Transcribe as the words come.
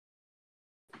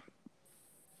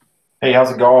Hey,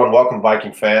 how's it going? Welcome,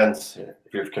 Viking fans.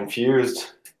 If you're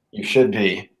confused, you should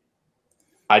be.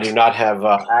 I do not have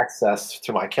access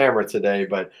to my camera today,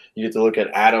 but you get to look at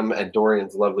Adam and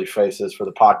Dorian's lovely faces for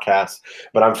the podcast.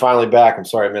 But I'm finally back. I'm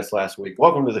sorry I missed last week.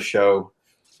 Welcome to the show.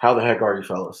 How the heck are you,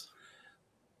 fellas?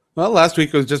 Well, last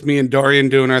week it was just me and Dorian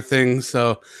doing our thing,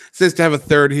 so it's nice to have a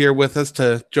third here with us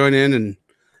to join in and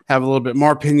have a little bit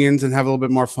more opinions and have a little bit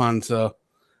more fun. So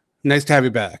nice to have you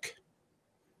back.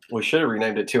 We should have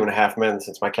renamed it 2.5 Men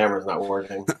since my camera's not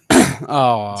working.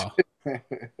 Oh,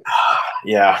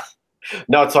 Yeah.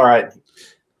 No, it's all right.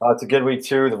 It's a good week,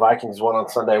 too. The Vikings won on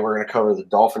Sunday. We're going to cover the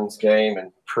Dolphins game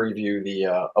and preview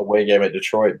the away game at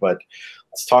Detroit. But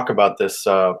let's talk about this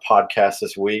podcast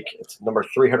this week. It's number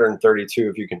 332,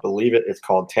 if you can believe it. It's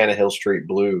called Tannehill Street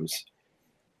Blues.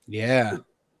 yeah,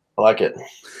 I like it. a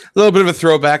little bit of a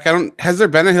throwback. Has there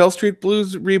been a Hill Street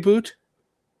Blues reboot?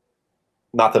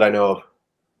 Not that I know of.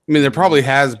 I mean, there probably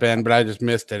has been, but I just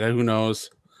missed it. Who knows?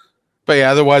 But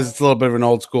yeah, otherwise it's a little bit of an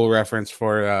old school reference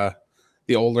for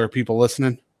the older people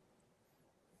listening.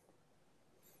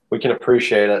 We can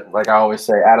appreciate it. Like I always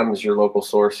say, Adam is your local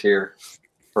source here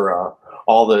for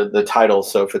all the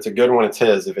titles. So if it's a good one, it's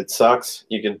his. If it sucks,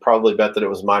 you can probably bet that it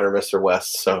was mine or Mr.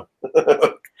 West. So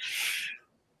well,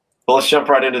 let's jump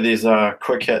right into these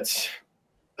quick hits.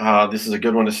 This is a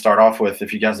good one to start off with.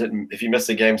 If you missed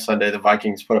the game Sunday, the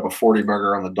Vikings put up a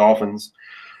 40-burger on the Dolphins.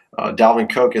 Dalvin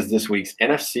Cook is this week's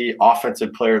NFC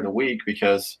Offensive Player of the Week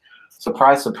because,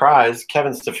 surprise, surprise,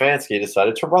 Kevin Stefanski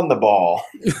decided to run the ball.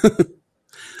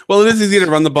 Well, it is easy to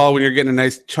run the ball when you're getting a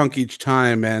nice chunk each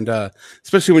time, and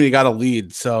especially when you got a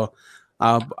lead. So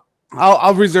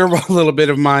I'll reserve a little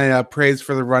bit of my praise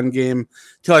for the run game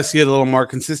till I see it a little more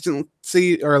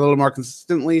consistency or a little more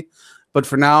consistently. But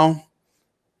for now,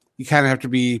 you kind of have to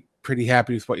be pretty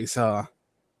happy with what you saw.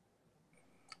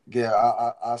 Yeah,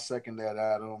 I second that,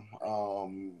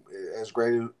 Adam. As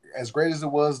great as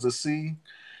it was to see,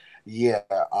 yeah,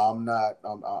 I'm not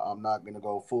gonna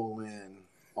go full in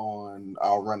on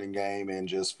our running game and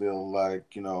just feel like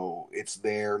it's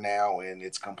there now and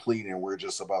it's complete and we're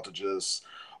just about to just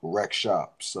wreck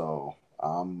shop. So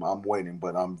I'm waiting,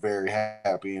 but I'm very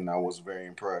happy and I was very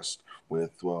impressed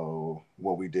with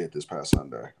what we did this past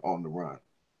Sunday on the run.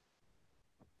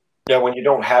 Yeah, when you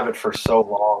don't have it for so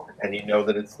long and you know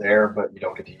that it's there, but you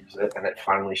don't get to use it, and it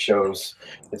finally shows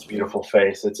its beautiful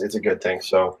face, it's a good thing.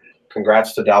 So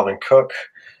congrats to Dalvin Cook.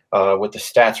 With the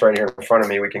stats right here in front of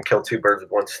me, we can kill two birds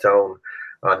with one stone.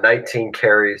 19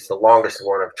 carries, the longest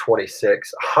one of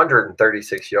 26,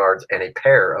 136 yards, and a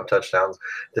pair of touchdowns.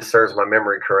 This serves my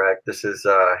memory correct. This is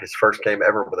his first game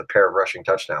ever with a pair of rushing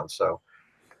touchdowns. So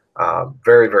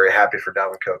very, very happy for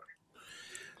Dalvin Cook.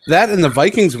 That and the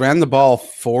Vikings ran the ball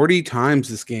 40 times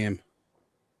this game.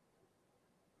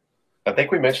 I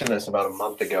think we mentioned this about a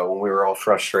month ago when we were all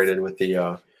frustrated with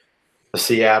the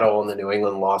Seattle and the New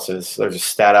England losses. There's a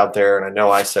stat out there, and I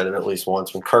know I said it at least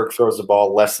once. When Kirk throws the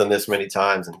ball less than this many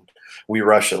times and we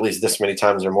rush at least this many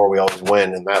times or more, we always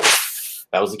win. And that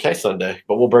was the case Sunday.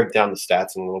 But we'll break down the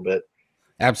stats in a little bit.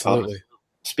 Absolutely.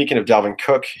 Speaking of Dalvin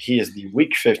Cook, he is the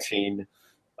Week 15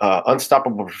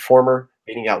 unstoppable performer,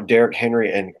 beating out Derrick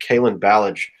Henry and Kalen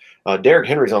Ballage. Derrick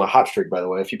Henry's on a hot streak, by the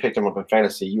way. If you picked him up in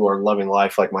fantasy, you are loving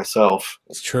life like myself.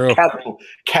 It's true.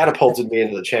 Catapulted me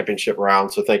into the championship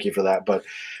round, so thank you for that. But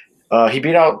he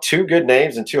beat out two good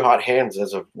names and two hot hands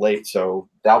as of late. So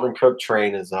Dalvin Cook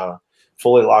train is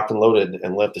fully locked and loaded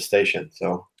and left the station.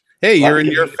 So hey, you're in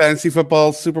your fantasy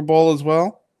football Super Bowl as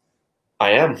well?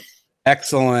 I am.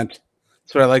 Excellent.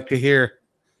 That's what I like to hear.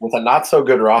 With a not so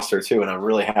good roster too, and I'm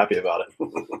really happy about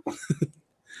it.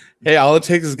 Hey, all it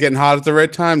takes is getting hot at the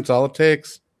right time. It's all it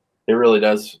takes. It really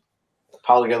does.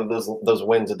 Pile together those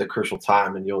wins at the crucial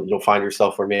time, and you'll find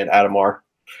yourself where me and Adam are.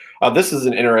 This is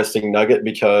an interesting nugget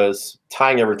because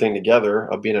tying everything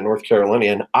together of being a North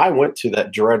Carolinian, I went to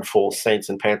that dreadful Saints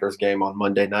and Panthers game on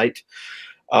Monday night.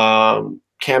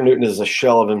 Cam Newton is a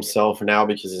shell of himself now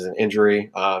because of an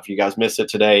injury. If you guys missed it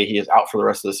today, he is out for the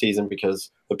rest of the season because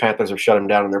the Panthers have shut him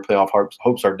down and their playoff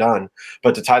hopes are done.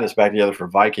 But to tie this back together for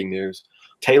Viking news,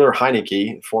 Taylor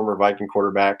Heineke, former Viking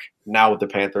quarterback, now with the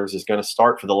Panthers, is going to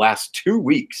start for the last 2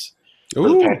 weeks for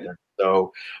the Panthers.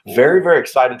 So very, very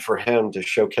excited for him to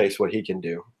showcase what he can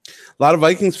do. A lot of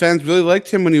Vikings fans really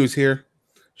liked him when he was here.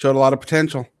 Showed a lot of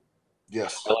potential.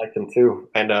 Yes. I like them too.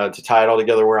 And to tie it all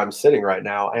together where I'm sitting right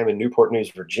now, I am in Newport News,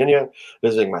 Virginia,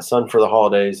 visiting my son for the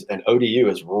holidays, and ODU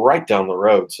is right down the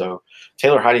road. So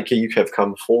Taylor Heineke, you have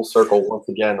come full circle once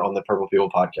again on the Purple People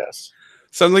podcast.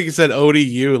 Sounds like you said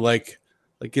ODU, like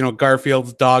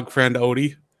Garfield's dog friend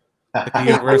Odie at the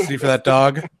university for that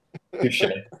dog. Touche.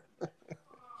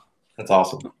 That's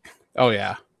awesome. Oh,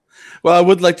 yeah. Well, I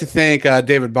would like to thank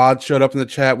David Bod showed up in the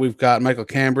chat. We've got Michael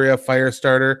Cambria, fire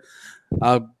starter.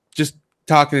 Just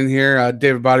talking in here,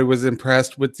 David Bod was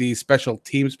impressed with the special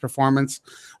teams performance,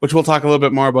 which we'll talk a little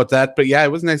bit more about that. But yeah,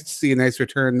 it was nice to see a nice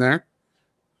return there.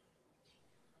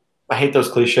 I hate those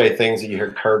cliche things that you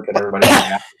hear Kirk and everybody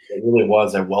say. It really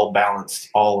was a well-balanced,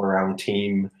 all-around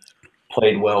team,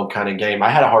 played well kind of game. I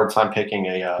had a hard time picking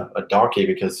a donkey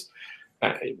because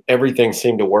everything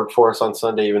seemed to work for us on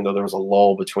Sunday, even though there was a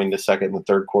lull between the second and the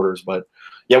third quarters. But,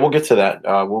 yeah, we'll get to that.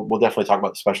 We'll definitely talk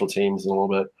about the special teams in a little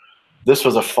bit. This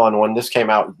was a fun one. This came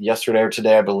out yesterday or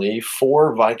today, I believe.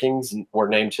 4 Vikings were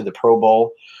named to the Pro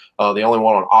Bowl. The only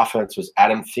one on offense was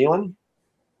Adam Thielen.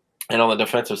 And on the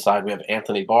defensive side, we have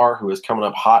Anthony Barr, who is coming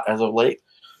up hot as of late.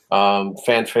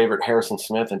 Fan favorite Harrison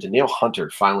Smith and Danielle Hunter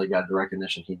finally got the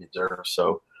recognition he deserves.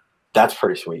 So that's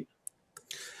pretty sweet.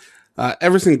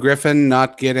 Everson Griffin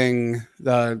not getting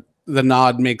the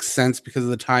nod makes sense because of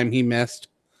the time he missed.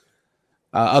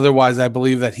 Otherwise, I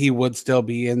believe that he would still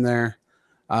be in there.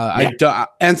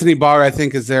 Anthony Barr, I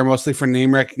think, is there mostly for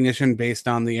name recognition based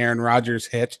on the Aaron Rodgers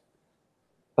hit.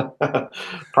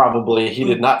 Probably. He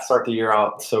did not start the year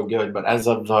out so good, but as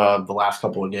of the last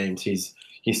couple of games, he's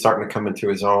starting to come into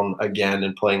his own again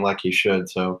and playing like he should.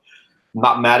 So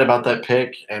not mad about that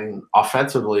pick. And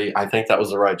offensively, I think that was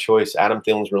the right choice. Adam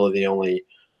Thielen's really the only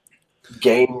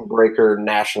game breaker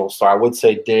national star. I would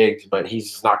say Diggs, but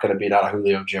he's not going to beat out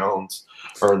Julio Jones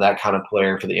or that kind of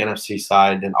player for the NFC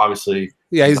side. And obviously,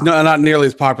 yeah, he's not nearly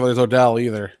as popular as Odell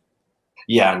either.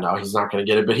 Yeah, no, he's not going to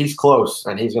get it, but he's close,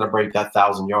 and he's going to break that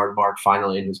 1,000-yard mark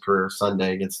finally in his career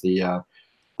Sunday against the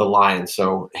Lions.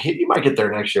 So he might get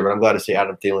there next year, but I'm glad to see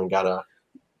Adam Thielen got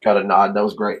a nod. That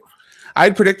was great. I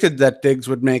predicted that Diggs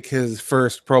would make his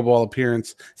first Pro Bowl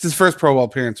appearance. It's his first Pro Bowl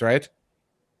appearance, right?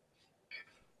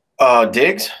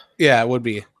 Diggs? Yeah, it would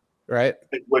be, right?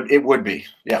 It would be,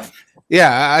 yeah.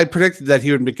 Yeah, I predicted that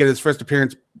he would get his first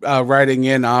appearance riding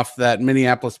in off that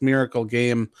Minneapolis Miracle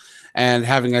game and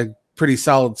having a pretty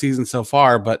solid season so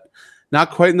far, but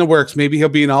not quite in the works. Maybe he'll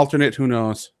be an alternate. Who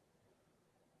knows?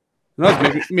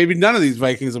 Maybe none of these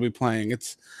Vikings will be playing.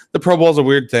 The Pro Bowl is a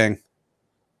weird thing.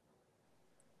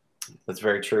 That's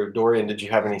very true. Dorian, did you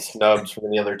have any snubs from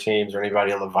any other teams or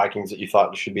anybody on the Vikings that you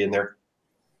thought should be in there?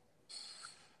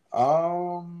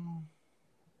 I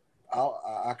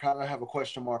kind of have a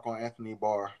question mark on Anthony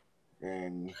Barr,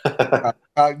 and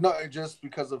I know just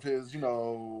because of his, I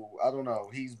don't know.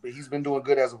 He's been doing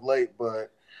good as of late,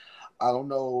 but I don't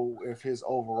know if his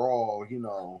overall,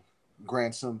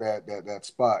 grants him that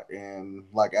spot. And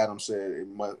like Adam said, it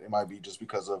might be just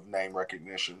because of name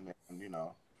recognition, and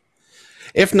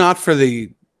If not for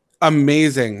the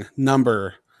amazing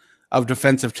number of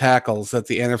defensive tackles that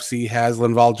the NFC has,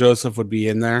 Linval Joseph would be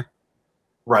in there.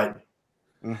 Right.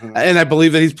 Mm-hmm. And I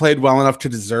believe that he's played well enough to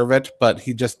deserve it, but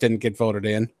he just didn't get voted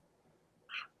in.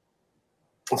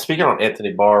 Speaking on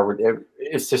Anthony Barr,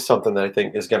 it's just something that I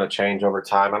think is going to change over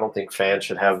time. I don't think fans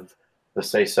should have the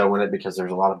say-so in it because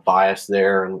there's a lot of bias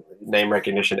there and name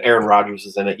recognition. Aaron Rodgers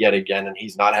is in it yet again, and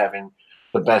he's not having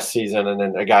the best season. And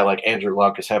then a guy like Andrew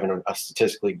Luck is having a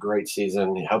statistically great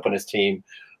season, helping his team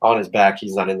on his back.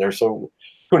 He's not in there. So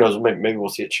who knows? Maybe we'll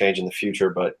see it change in the future,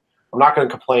 but I'm not going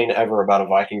to complain ever about a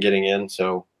Viking getting in.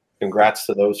 So congrats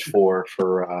to those 4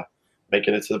 for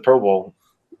making it to the Pro Bowl.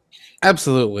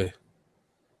 Absolutely.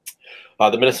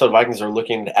 The Minnesota Vikings are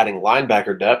looking at adding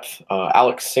linebacker depth.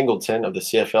 Alex Singleton of the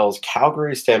CFL's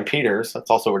Calgary Stampeders, that's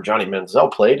also where Johnny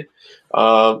Manziel played,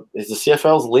 is the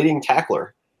CFL's leading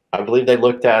tackler. I believe they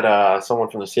looked at someone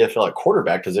from the CFL at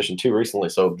quarterback position too recently.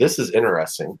 So this is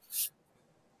interesting.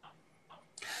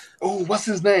 Oh, what's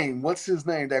his name?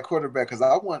 That quarterback? Because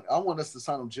I want us to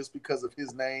sign him just because of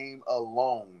his name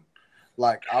alone.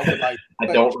 Like I would like I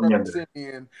don't remember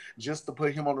in just to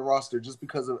put him on the roster just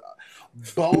because of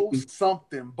Bo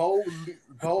something. Bo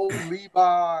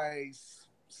Levi's.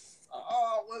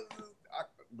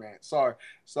 Man, sorry,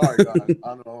 guys.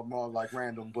 I know I'm on like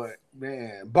random, but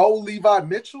man, Bo Levi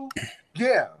Mitchell.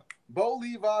 Yeah, Bo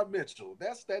Levi Mitchell.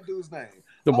 That's that dude's name.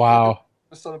 Wow.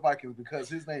 Minnesota Vikings because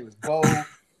his name is Bo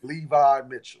Levi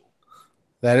Mitchell.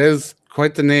 That is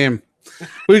quite the name.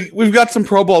 We've got some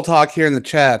Pro Bowl talk here in the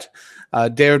chat.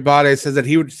 David Bade says that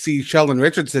he would see Sheldon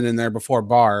Richardson in there before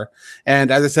Barr. And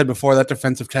as I said before, that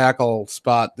defensive tackle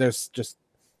spot, there's just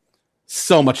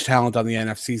so much talent on the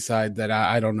NFC side that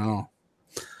I don't know.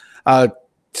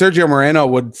 Sergio Moreno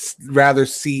would rather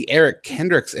see Eric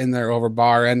Kendricks in there over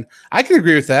Barr, and I can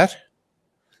agree with that.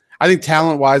 I think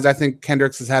talent-wise, I think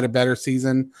Kendricks has had a better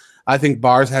season. I think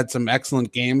Barr's had some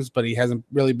excellent games, but he hasn't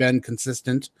really been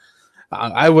consistent.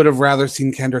 I would have rather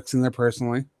seen Kendricks in there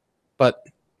personally, but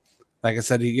like I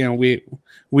said,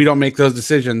 we don't make those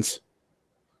decisions.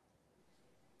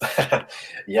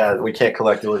 Yeah, we can't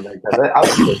collectively make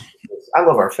that. I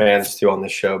love our fans too on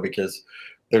this show because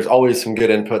there's always some good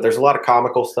input. There's a lot of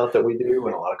comical stuff that we do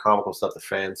and a lot of comical stuff the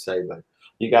fans say, but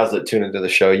you guys that tune into the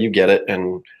show, you get it,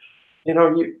 and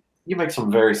you make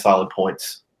some very solid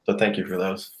points. So thank you for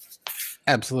those.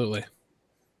 Absolutely.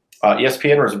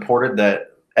 ESPN has reported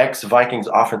that ex-Vikings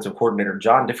offensive coordinator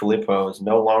John DeFilippo is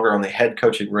no longer on the head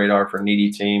coaching radar for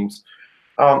needy teams.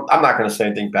 I'm not going to say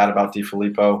anything bad about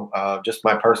DeFilippo. Just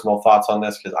my personal thoughts on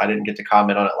this because I didn't get to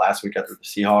comment on it last week after the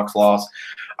Seahawks loss.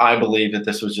 I believe that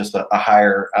this was just a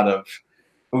hire out of,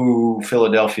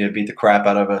 Philadelphia beat the crap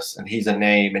out of us, and he's a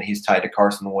name, and he's tied to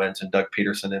Carson Wentz and Doug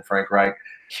Peterson and Frank Reich.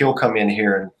 He'll come in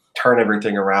here and turn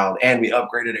everything around, and we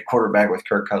upgraded at quarterback with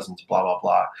Kirk Cousins, blah, blah,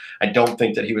 blah. I don't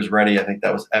think that he was ready. I think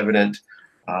that was evident,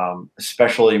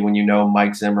 especially when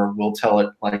Mike Zimmer will tell it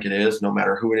like it is, no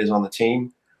matter who it is on the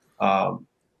team. I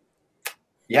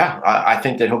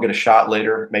think that he'll get a shot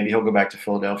later. Maybe he'll go back to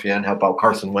Philadelphia and help out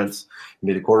Carson Wentz and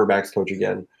be the quarterback's coach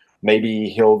again. Maybe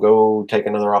he'll go take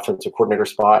another offensive coordinator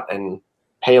spot and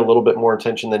pay a little bit more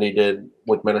attention than he did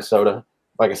with Minnesota.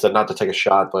 Like I said, not to take a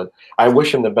shot, but I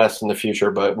wish him the best in the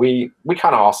future. But we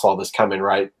kind of all saw this coming,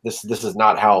 right? This is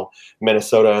not how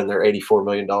Minnesota and their $84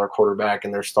 million quarterback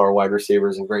and their star wide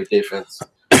receivers and great defense.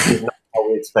 This is not how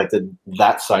we expected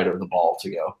that side of the ball to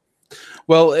go.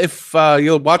 Well, if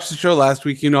you'll watch the show last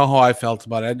week, you know how I felt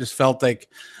about it. I just felt like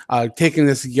taking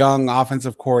this young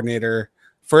offensive coordinator,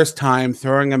 first time,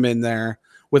 throwing him in there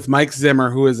with Mike Zimmer,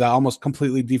 who is almost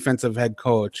completely defensive head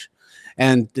coach,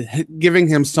 and giving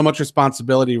him so much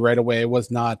responsibility right away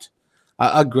was not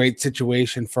a great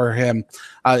situation for him.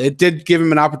 It did give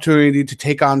him an opportunity to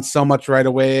take on so much right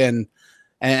away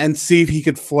and see if he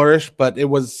could flourish, but it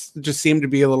just seemed to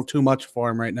be a little too much for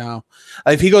him right now.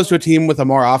 If he goes to a team with a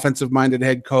more offensive-minded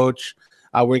head coach,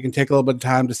 where he can take a little bit of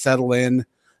time to settle in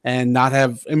and not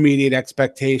have immediate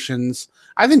expectations,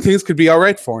 I think things could be all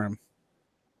right for him.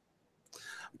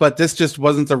 But this just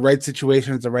wasn't the right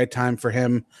situation at the right time for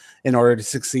him in order to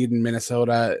succeed in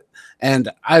Minnesota. And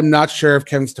I'm not sure if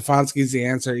Kevin Stefanski is the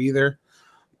answer either,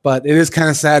 but it is kind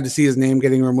of sad to see his name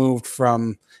getting removed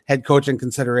from head coaching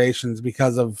considerations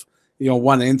because of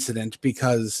one incident,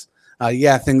 because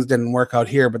things didn't work out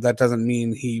here, but that doesn't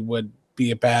mean he would be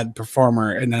a bad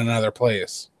performer in another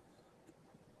place.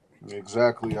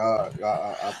 Exactly. I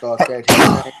thought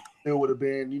that he still would have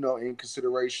been in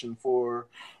consideration for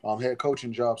head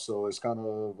coaching job, so it's kind of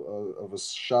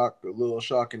a little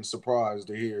shocking surprise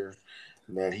to hear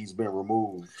that he's been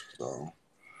removed. So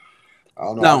I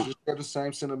don't know. No. I just have the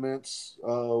same sentiments.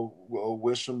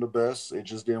 Wish him the best. It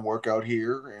just didn't work out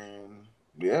here, and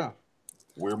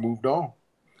we're moved on.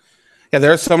 Yeah,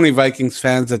 there are so many Vikings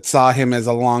fans that saw him as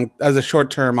a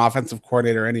short-term offensive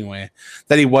coordinator anyway,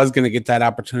 that he was going to get that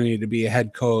opportunity to be a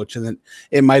head coach, and that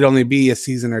it might only be a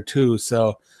season or two.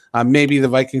 So maybe the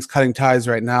Vikings cutting ties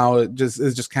right now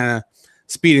is just kind of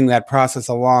speeding that process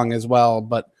along as well.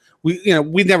 But we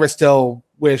never still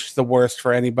wish the worst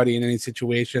for anybody in any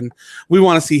situation. We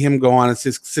want to see him go on and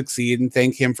succeed and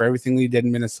thank him for everything he did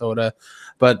in Minnesota,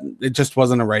 but it just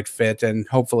wasn't a right fit. And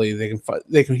hopefully he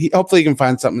can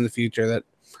find something in the future that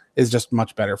is just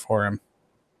much better for him.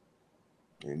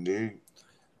 Indeed.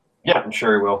 Yeah, I'm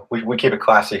sure he will. We keep it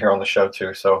classy here on the show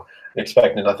too, so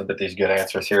expecting nothing but these good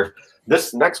answers here.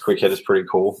 This next quick hit is pretty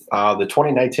cool. The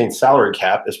 2019 salary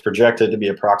cap is projected to be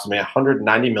approximately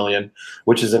 $190 million,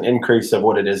 which is an increase of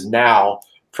what it is now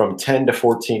from $10 to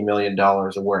 $14 million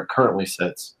of where it currently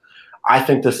sits. I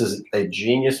think this is a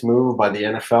genius move by the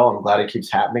NFL. I'm glad it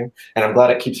keeps happening, and I'm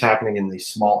glad it keeps happening in these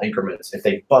small increments. If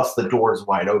they bust the doors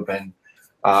wide open,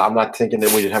 I'm not thinking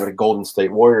that we should have a Golden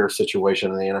State Warriors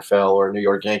situation in the NFL or New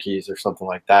York Yankees or something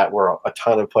like that, where a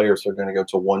ton of players are going to go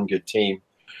to one good team.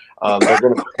 There are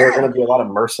going to be a lot of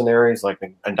mercenaries like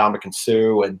Ndamukong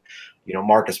Suh and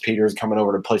Marcus Peters coming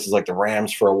over to places like the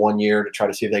Rams for a 1 year to try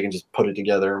to see if they can just put it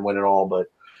together and win it all. But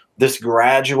this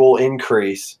gradual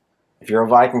increase, if you're a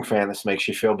Viking fan, this makes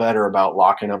you feel better about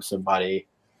locking up somebody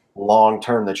long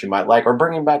term that you might like, or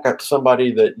bringing back up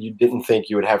somebody that you didn't think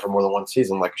you would have for more than one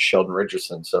season, like Sheldon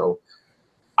Richardson. So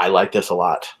I like this a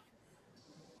lot.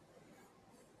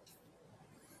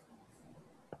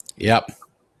 Yep.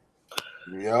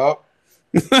 Yeah.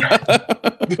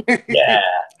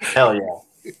 Hell yeah.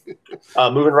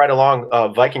 Moving right along,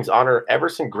 Vikings honor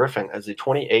Everson Griffin as the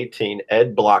 2018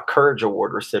 Ed Block Courage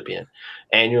Award recipient,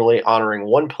 annually honoring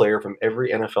one player from every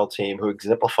NFL team who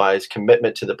exemplifies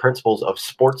commitment to the principles of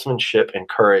sportsmanship and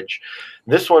courage.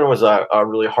 This one was a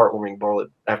really heartwarming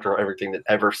bullet after everything that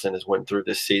Everson has went through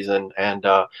this season. And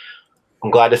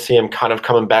I'm glad to see him kind of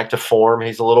coming back to form.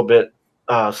 He's a little bit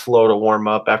slow to warm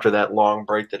up after that long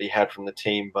break that he had from the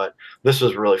team, but this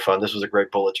was really fun. This was a great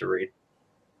bullet to read.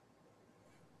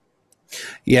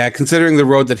 Yeah, considering the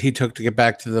road that he took to get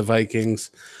back to the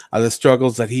Vikings, the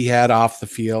struggles that he had off the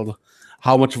field,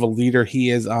 how much of a leader he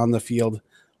is on the field.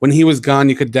 When he was gone,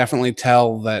 you could definitely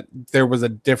tell that there was a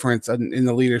difference in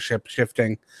the leadership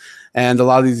shifting. And a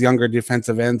lot of these younger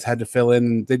defensive ends had to fill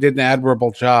in. They did an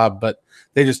admirable job, but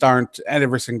they just aren't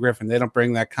Everson Griffin. They don't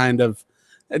bring that kind of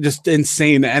just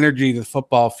insane energy to the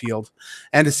football field.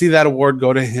 And to see that award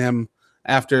go to him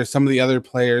after some of the other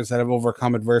players that have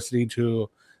overcome adversity to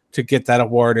get that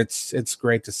award, it's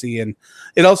great to see. And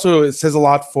it says a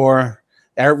lot for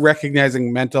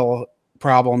recognizing mental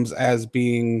problems as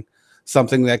being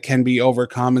something that can be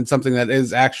overcome and something that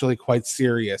is actually quite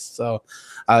serious. So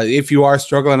if you are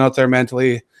struggling out there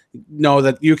mentally, know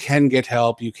that you can get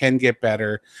help, you can get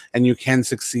better, and you can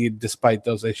succeed despite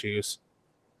those issues.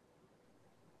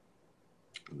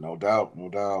 No doubt, no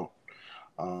doubt.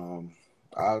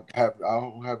 I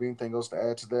don't have anything else to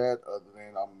add to that other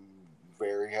than I'm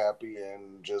very happy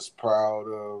and just proud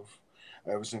of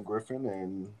Everson Griffin,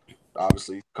 and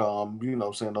obviously come,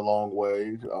 saying a long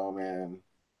way. And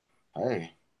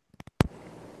hey,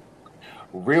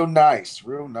 real nice.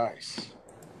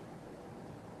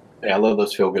 Yeah, I love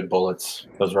those feel-good bullets.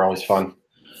 Those are always fun.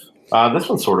 This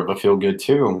one's sort of a feel-good,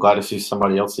 too. I'm glad to see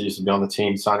somebody else that used to be on the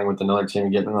team signing with another team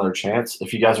and getting another chance.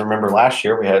 If you guys remember last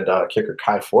year, we had kicker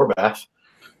Kai Forbath.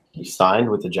 He signed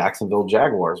with the Jacksonville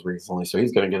Jaguars recently, so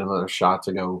he's going to get another shot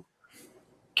to go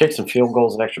kick some field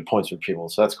goals and extra points for people.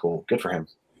 So that's cool. Good for him.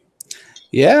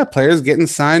 Yeah, players getting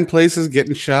signed places,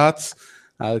 getting shots.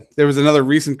 There was another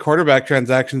recent quarterback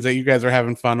transactions that you guys are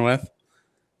having fun with.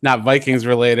 Not Vikings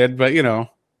related, but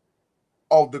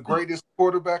Oh, the greatest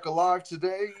quarterback alive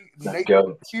today, Nate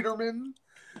Peterman.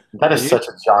 That is such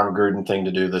a John Gruden thing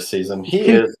to do this season. He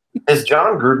is. Is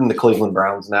John Gruden the Cleveland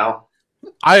Browns now?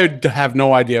 I have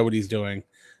no idea what he's doing.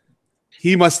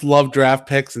 He must love draft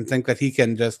picks and think that he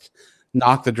can just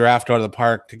knock the draft out of the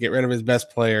park to get rid of his best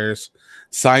players,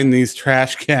 sign these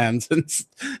trash cans,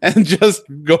 and just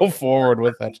go forward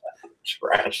with it.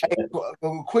 Trash. Hey,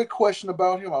 a quick question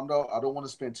about him. I don't want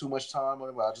to spend too much time on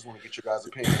him, but I just want to get your guys'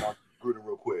 opinion on Gruden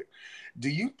real quick. Do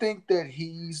you think that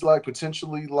he's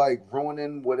potentially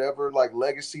ruining whatever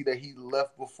legacy that he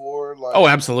left before? Oh,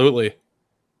 absolutely.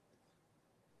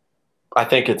 I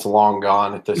think it's long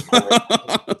gone at this point.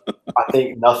 I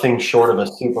think nothing short of a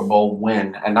Super Bowl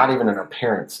win, and not even an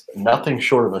appearance, nothing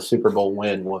short of a Super Bowl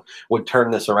win would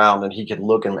turn this around, and he could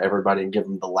look at everybody and give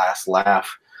them the last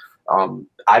laugh.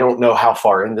 I don't know how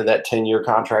far into that 10-year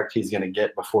contract he's going to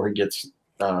get before he gets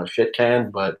shit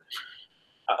canned, but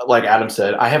like Adam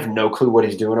said, I have no clue what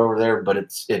he's doing over there, but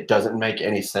it doesn't make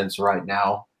any sense right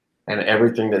now. And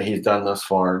everything that he's done thus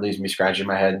far leaves me scratching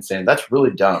my head and saying, that's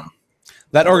really dumb.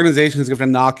 That organization is going to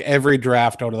knock every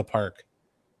draft out of the park.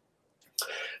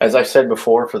 As I said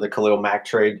before, for the Khalil Mack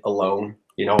trade alone,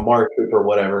 Amari Cooper,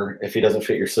 whatever, if he doesn't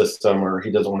fit your system or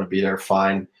he doesn't want to be there,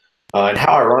 fine. And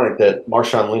how ironic that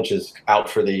Marshawn Lynch is out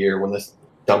for the year when this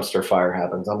dumpster fire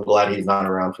happens. I'm glad he's not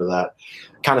around for that.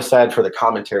 Kind of sad for the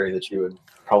commentary that you would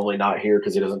probably not hear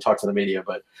because he doesn't talk to the media.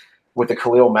 But with the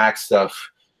Khalil Mack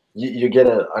stuff, you get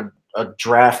a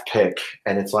draft pick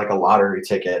and it's like a lottery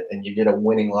ticket, and you get a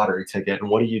winning lottery ticket. And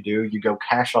what do? You go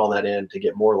cash all that in to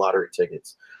get more lottery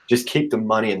tickets. Just keep the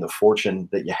money and the fortune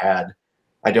that you had.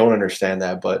 I don't understand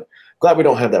that, but glad we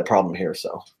don't have that problem here.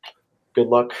 So good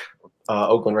luck,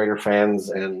 Oakland Raider fans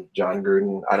and John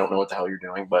Gruden. I don't know what the hell you're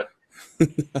doing, but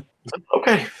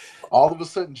okay. All of a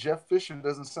sudden, Jeff Fisher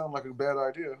doesn't sound like a bad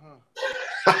idea,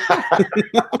 huh?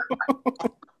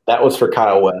 That was for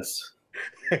Kyle West.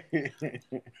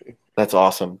 That's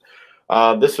awesome.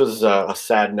 This was a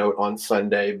sad note on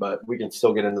Sunday, but we can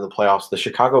still get into the playoffs. The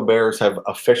Chicago Bears have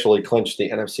officially clinched the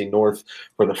NFC North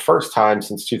for the first time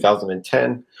since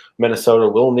 2010. Minnesota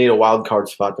will need a wild card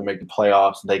spot to make the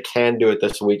playoffs. They can do it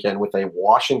this weekend with a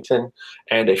Washington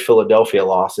and a Philadelphia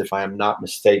loss, if I am not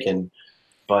mistaken.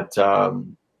 But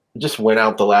just win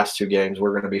out the last two games.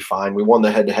 We're going to be fine. We won the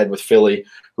head-to-head with Philly,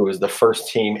 who is the first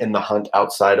team in the hunt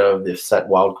outside of the set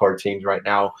wild card teams right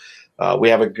now. We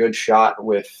have a good shot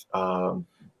with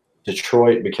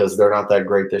Detroit because they're not that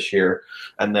great this year.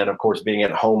 And then, of course, being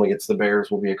at home against the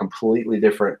Bears will be a completely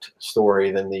different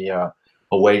story than the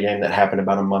away game that happened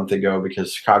about a month ago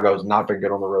because Chicago has not been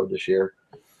good on the road this year.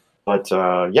 But,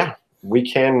 yeah, we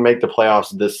can make the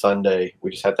playoffs this Sunday.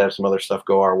 We just have to have some other stuff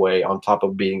go our way on top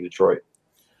of beating Detroit.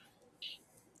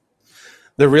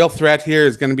 The real threat here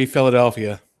is going to be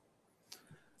Philadelphia.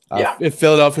 If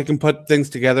Philadelphia can put things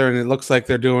together, and it looks like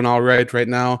they're doing all right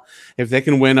now, if they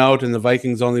can win out and the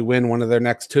Vikings only win one of their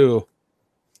next two,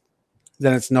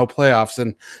 then it's no playoffs.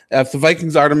 And if the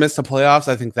Vikings are to miss the playoffs,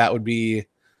 I think that would be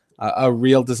a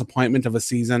real disappointment of a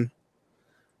season.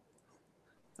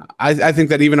 I think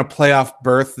that even a playoff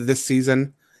berth this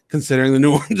season, considering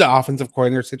the offensive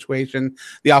coordinator situation,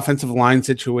 the offensive line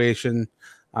situation,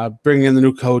 bringing in the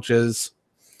new coaches,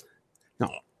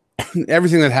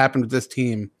 everything that happened with this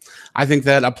team, I think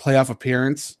that a playoff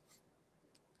appearance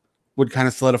would kind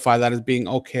of solidify that as being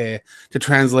okay to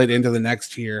translate into the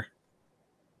next year.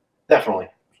 Definitely.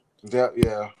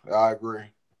 Yeah, I agree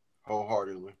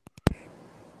wholeheartedly.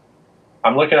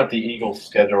 I'm looking at the Eagles'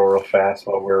 schedule real fast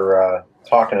while we're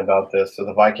talking about this. So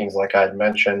the Vikings, like I had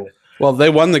mentioned. Well, they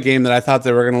won the game that I thought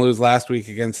they were going to lose last week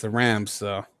against the Rams.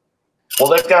 So. Well,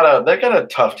 they've got a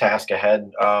tough task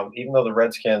ahead. Even though the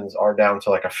Redskins are down to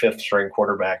like a fifth-string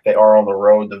quarterback, they are on the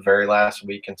road the very last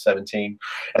week in 17,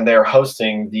 and they are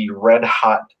hosting the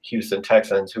red-hot Houston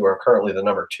Texans, who are currently the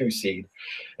number 2 seed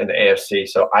in the AFC.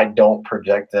 So I don't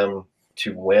project them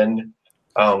to win.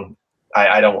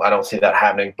 I don't see that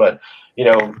happening. But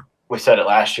we said it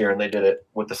last year, and they did it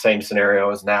with the same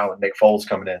scenario as now with Nick Foles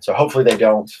coming in. So hopefully they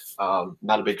don't.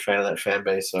 Not a big fan of that fan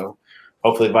base. So.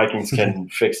 Hopefully the Vikings can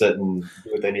fix it and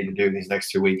do what they need to do these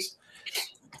next 2 weeks.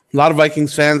 A lot of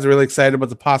Vikings fans are really excited about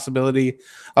the possibility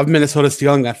of Minnesota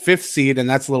stealing that 5th seed, and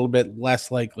that's a little bit less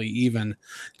likely even,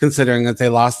 considering that they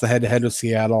lost the head-to-head with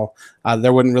Seattle.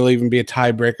 There wouldn't really even be a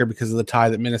tiebreaker because of the tie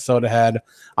that Minnesota had,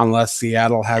 unless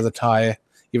Seattle has a tie.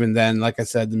 Even then, like I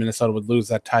said, the Minnesota would lose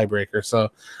that tiebreaker. So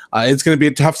it's going to be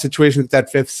a tough situation with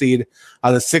that 5th seed.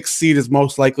 The 6th seed is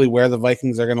most likely where the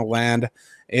Vikings are going to land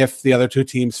if the other 2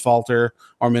 teams falter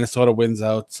or Minnesota wins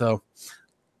out. So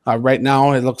right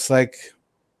now it looks like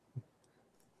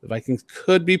the Vikings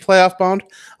could be playoff bound.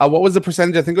 What was the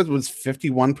percentage? I think it was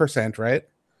 51%, right?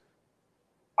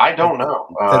 I don't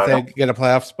know. That they get a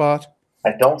playoff spot?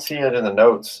 I don't see it in the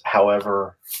notes.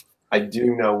 However, I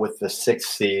do know with the 6th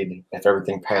seed, if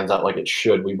everything pans out like it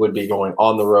should, we would be going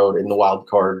on the road in the wild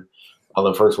card on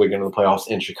the first weekend of the playoffs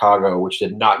in Chicago, which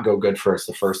did not go good for us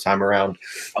the first time around.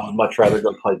 I would much rather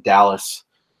go play Dallas,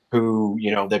 who,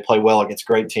 they play well against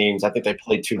great teams. I think they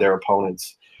played to their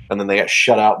opponents, and then they got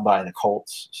shut out by the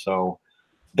Colts. So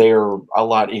they're a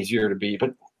lot easier to beat.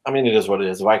 But, it is what it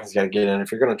is. The Vikings got to get in.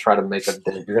 If you're going to try to make a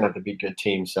dip, you're going to have to beat good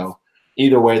teams. So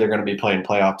either way, they're going to be playing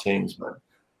playoff teams. But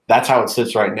that's how it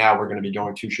sits right now. We're going to be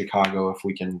going to Chicago if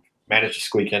we can manage to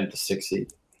squeak in at the 6th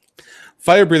seed.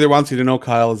 Fire Breather wants you to know,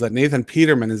 Kyle, is that Nathan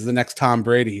Peterman is the next Tom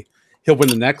Brady. He'll win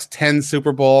the next 10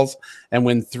 Super Bowls and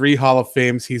win 3 Hall of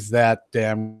Fames. He's that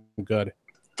damn good.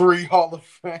 3 Hall of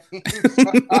Fame.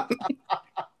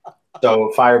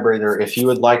 So, Fire Breather, if you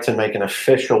would like to make an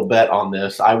official bet on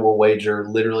this, I will wager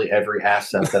literally every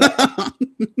asset that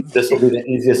this will be the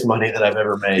easiest money that I've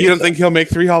ever made. You don't think he'll make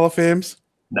 3 Hall of Fames?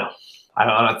 No,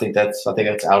 I think that's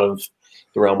out of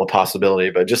the realm of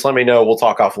possibility, but just let me know. We'll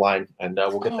talk offline, and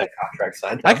we'll get that contract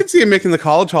signed. I could see him making the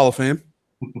College Hall of Fame.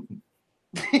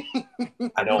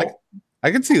 I know.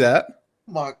 I can see that.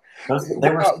 Mark, they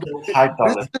were hyped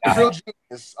on this guy. Real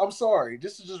genius. I'm sorry.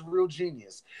 This is just real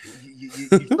genius. You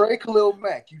trade Khalil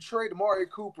Mack, you trade Amari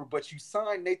Cooper, but you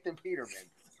sign Nathan Peterman.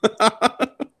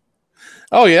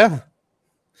 Oh, yeah.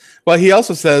 Well, he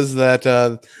also says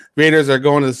that Raiders are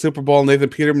going to the Super Bowl. Nathan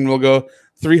Peterman will go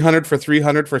 300 for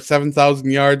 300 for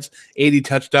 7,000 yards, 80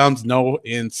 touchdowns, no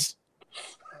ints.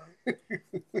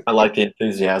 I like the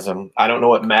enthusiasm. I don't know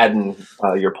what Madden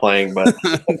you're playing, but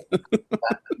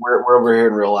we're over here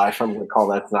in real life. I'm going to call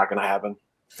that's not going to happen.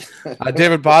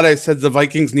 David Bade says the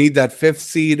Vikings need that 5th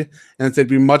seed, and they'd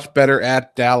be much better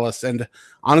at Dallas. And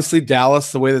honestly,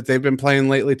 Dallas, the way that they've been playing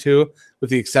lately too,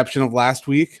 with the exception of last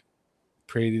week,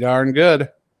 pretty darn good.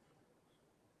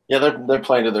 Yeah, they're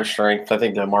playing to their strength. I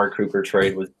think the Amari Cooper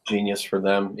trade was genius for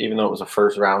them, even though it was a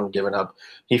first round given up.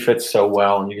 He fits so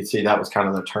well, and you can see that was kind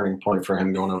of the turning point for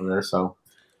him going over there. So,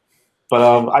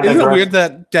 but isn't it weird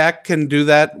that Dak can do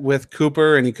that with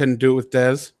Cooper and he couldn't do it with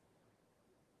Dez?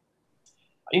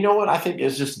 You know what? I think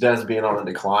it's just Dez being on a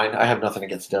decline. I have nothing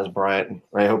against Dez Bryant.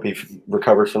 I hope he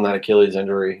recovers from that Achilles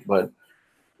injury, but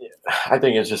I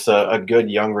think it's just a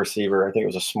good young receiver. I think it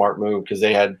was a smart move because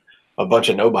they had a bunch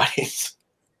of nobodies.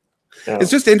 Yeah.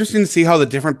 It's just interesting to see how the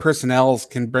different personnels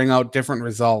can bring out different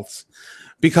results.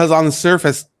 Because on the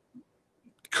surface,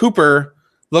 Cooper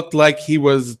looked like he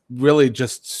was really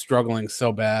just struggling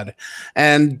so bad.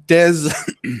 And Dez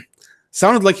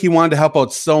sounded like he wanted to help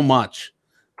out so much.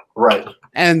 Right.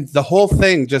 And the whole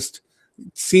thing just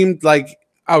seemed like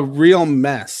a real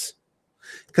mess.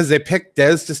 Because they picked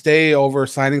Dez to stay over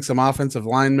signing some offensive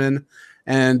linemen.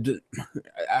 And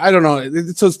I don't know.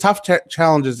 It's those tough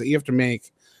challenges that you have to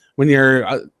make when you're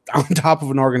on top of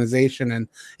an organization, and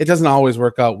it doesn't always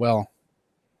work out well.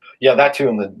 Yeah, that too,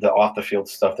 and the off the field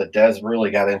stuff that Dez really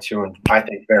got into, and I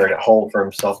think buried a hole for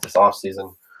himself this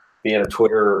offseason, being a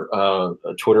Twitter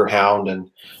hound and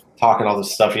talking all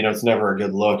this stuff. It's never a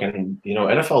good look, and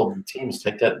NFL teams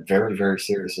take that very, very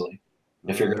seriously.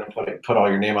 If you're going to put all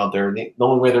your name out there, the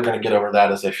only way they're going to get over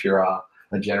that is if you're a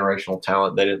generational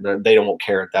talent. They don't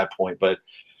care at that point. But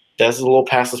Dez is a little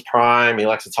past his prime. He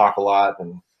likes to talk a lot,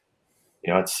 and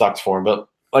it sucks for him. But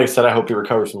like I said, I hope he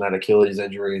recovers from that Achilles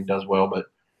injury and does well. But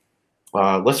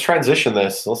let's transition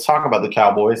this. Let's talk about the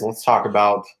Cowboys. Let's talk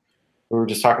about – we were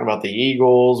just talking about the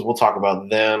Eagles. We'll talk about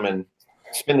them and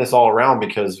spin this all around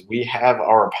because we have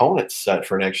our opponents set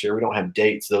for next year. We don't have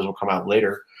dates. Those will come out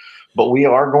later. But we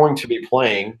are going to be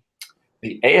playing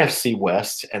the AFC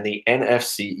West and the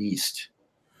NFC East.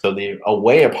 So the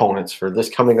away opponents for this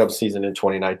coming up season in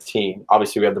 2019.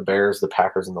 Obviously, we have the Bears, the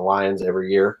Packers, and the Lions every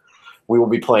year. We will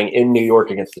be playing in New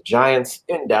York against the Giants,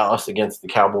 in Dallas against the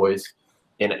Cowboys,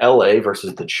 in LA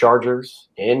versus the Chargers,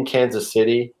 in Kansas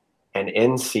City, and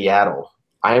in Seattle.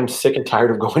 I am sick and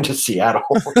tired of going to Seattle.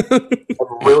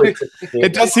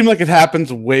 It does seem like it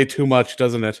happens way too much,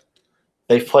 doesn't it?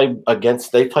 They played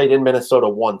in Minnesota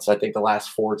once. I think the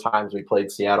last 4 times we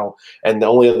played Seattle, and the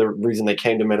only other reason they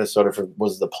came to Minnesota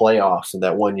was the playoffs in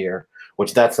that one year,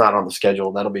 which that's not on the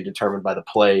schedule. That'll be determined by the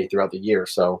play throughout the year.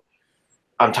 So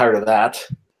I'm tired of that.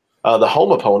 The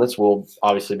home opponents will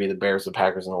obviously be the Bears, the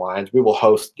Packers, and the Lions. We will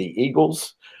host the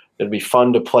Eagles. It'll be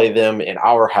fun to play them in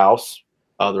our house.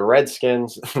 The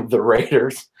Redskins, the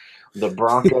Raiders, the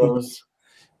Broncos.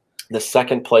 The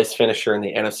second place finisher in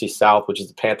the NFC South, which is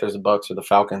the Panthers, the Bucks, or the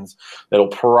Falcons. That'll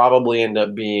probably end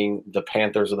up being the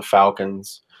Panthers or the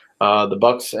Falcons. The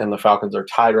Bucks and the Falcons are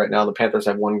tied right now. The Panthers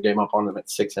have one game up on them at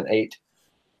 6-8,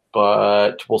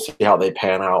 but we'll see how they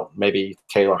pan out. Maybe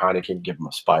Taylor Heineke can give them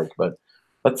a spike, but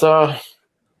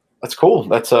that's cool.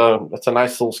 That's a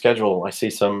nice little schedule. I see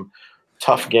some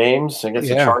tough games against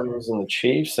the Chargers and the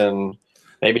Chiefs, and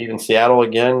maybe even Seattle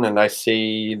again. And I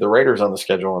see the Raiders on the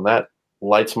schedule, and that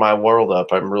lights my world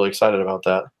up. I'm really excited about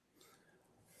that.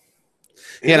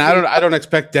 Yeah, and I don't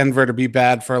expect Denver to be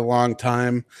bad for a long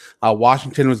time.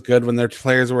 Washington was good when their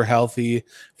players were healthy.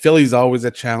 Philly's always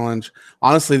a challenge.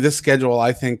 Honestly, this schedule,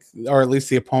 I think, or at least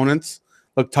the opponents,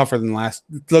 look tougher than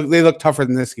they look tougher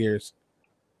than this year's.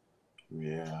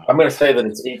 Yeah, I'm going to say that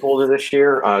it's equal to this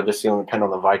year. Just kind of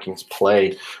the Vikings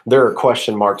play. There are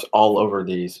question marks all over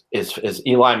these. Is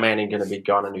Eli Manning going to be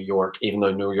gone in New York, even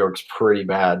though New York's pretty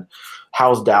bad?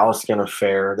 How's Dallas going to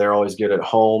fare? They're always good at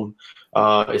home.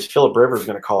 Is Phillip Rivers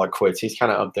going to call it quits? He's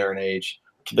kind of up there in age.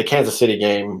 The Kansas City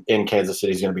game in Kansas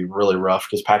City is going to be really rough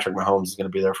because Patrick Mahomes is going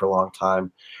to be there for a long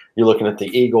time. You're looking at the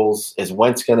Eagles. Is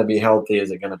Wentz going to be healthy?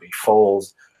 Is it going to be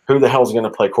Foles? Who the hell is going to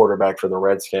play quarterback for the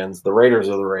Redskins? The Raiders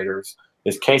are the Raiders.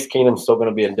 Is Case Keenum still going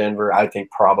to be in Denver? I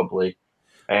think probably.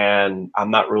 And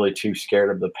I'm not really too scared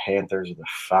of the Panthers or the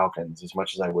Falcons as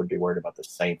much as I would be worried about the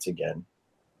Saints again.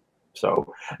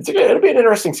 So it'll be an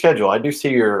interesting schedule. I do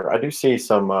see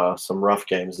some rough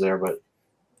games there, but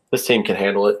this team can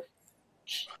handle it.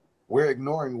 We're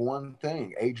ignoring one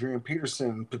thing: Adrian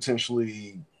Peterson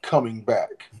potentially coming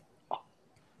back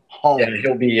home.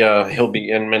 Yeah, he'll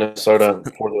be in Minnesota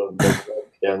for the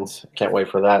Redskins. Can't wait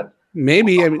for that.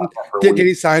 Maybe. I mean, did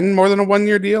he sign more than a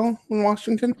 1-year deal in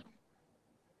Washington?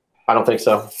 I don't think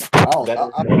so. I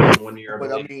 1 year.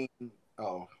 But I mean,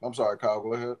 I'm sorry, Kyle.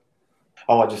 Go ahead.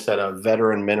 I just said a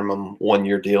veteran minimum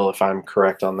 1-year deal. If I'm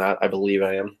correct on that, I believe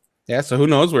I am. Yeah. So who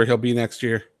knows where he'll be next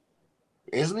year?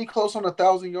 Isn't he close on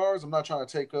 1,000 yards? I'm not trying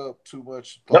to take up too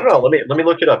much. No. Let me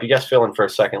look it up. You guys fill in for a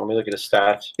second. Let me look at his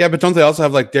stats. Yeah, but don't they also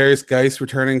have like Darius Geis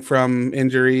returning from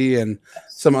injury and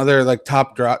some other like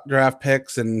top draft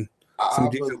picks and some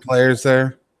decent players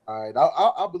there? All right,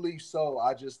 I believe so.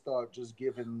 I just thought, just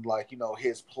given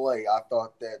his play, I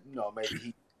thought that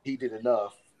maybe he did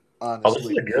enough.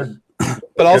 Honestly, good.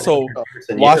 But also,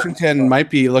 Washington might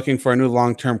be looking for a new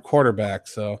long-term quarterback.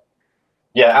 So,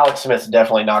 yeah, Alex Smith's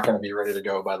definitely not going to be ready to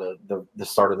go by the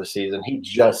start of the season. He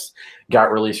just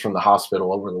got released from the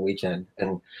hospital over the weekend,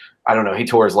 and I don't know. He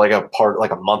tore his leg apart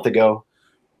like a month ago.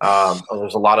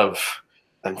 There's a lot of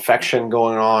infection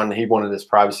going on. He wanted his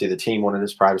privacy. The team wanted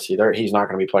his privacy. He's not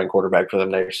going to be playing quarterback for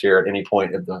them next year at any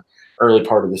point of the early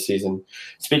part of the season.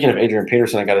 Speaking of Adrian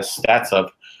Peterson, I got his stats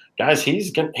up. Guys,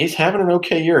 he's having an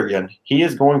okay year again. He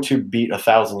is going to beat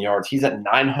 1,000 yards. He's at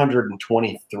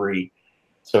 923.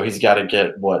 So he's got to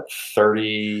get,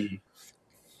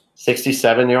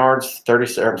 67 yards?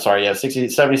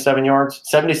 77 yards.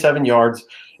 77 yards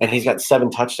and he's got 7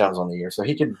 touchdowns on the year. So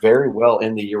he could very well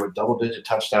end the year with double-digit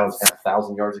touchdowns and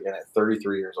 1,000 yards again at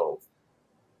 33 years old.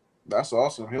 That's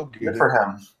awesome. He'll get Good it. for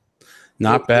him.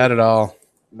 Not bad at all.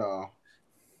 No.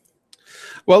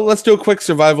 Well, let's do a quick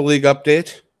Survival League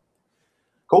update.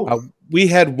 Cool. We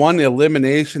had one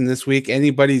elimination this week.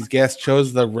 Anybody's guess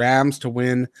chose the Rams to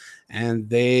win, and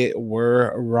they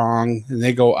were wrong, and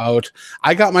they go out.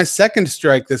 I got my second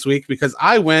strike this week because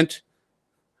I went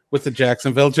with the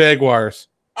Jacksonville Jaguars.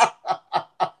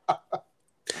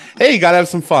 Hey, you got to have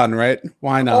some fun, right?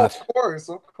 Why not?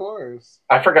 Of course.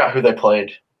 I forgot who they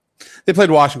played. They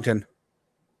played Washington.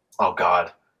 Oh,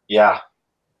 God. Yeah.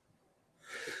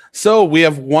 So we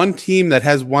have one team that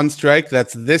has 1 strike.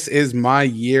 That's This Is My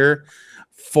Year.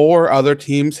 4 other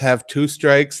teams have 2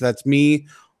 strikes. That's me,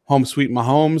 Home Sweet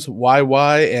Mahomes,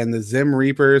 YY, and the Zim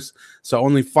Reapers. So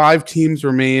only 5 teams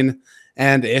remain.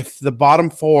 And if the bottom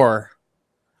 4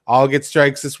 all get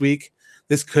strikes this week,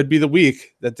 this could be the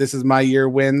week that This Is My Year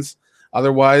wins.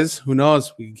 Otherwise, who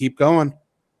knows? We can keep going.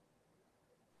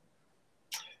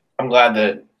 I'm glad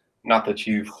that, not that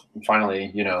you've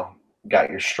finally, got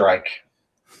your strike,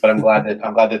 but I'm glad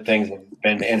that things have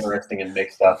been interesting and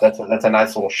mixed up. That's a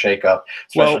nice little shake-up.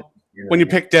 Well, when you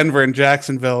pick Denver and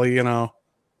Jacksonville, I'm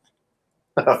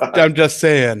just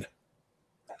saying.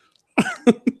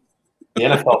 The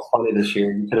NFL's funny this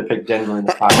year. You could have picked Denver in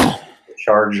the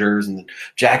Chargers and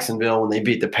Jacksonville when they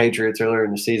beat the Patriots earlier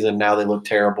in the season. Now they look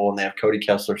terrible, and they have Cody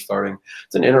Kessler starting.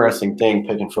 It's an interesting thing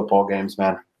picking football games,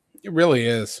 man. It really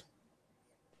is.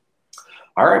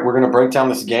 All right, we're going to break down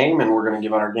this game, and we're going to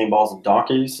give out our game balls and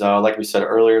donkeys. Like we said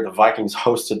earlier, the Vikings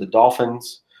hosted the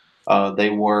Dolphins.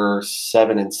 They were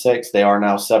 7-6. They are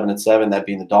now 7-7. That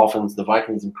being the Dolphins. The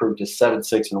Vikings improved to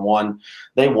 7-6-1.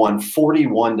 They won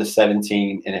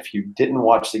 41-17. And if you didn't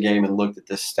watch the game and looked at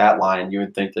this stat line, you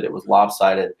would think that it was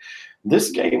lopsided.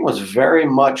 This game was very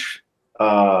much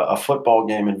a football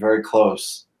game and very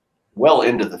close, well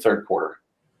into the third quarter.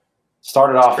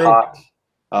 Started off hot.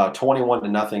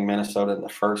 21-0 Minnesota in the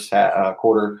first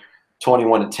quarter,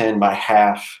 21-10 by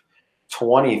half,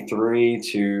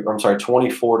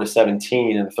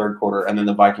 24-17 in the third quarter, and then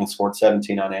the Vikings scored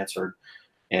 17 unanswered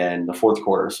in the fourth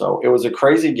quarter. So it was a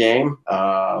crazy game,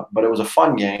 but it was a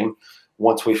fun game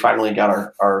once we finally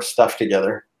got our stuff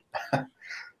together.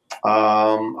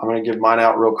 I'm going to give mine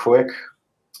out real quick.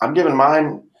 I'm giving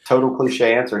mine total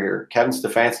cliche answer here. Kevin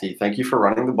Stefanski, thank you for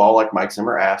running the ball like Mike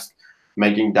Zimmer asked,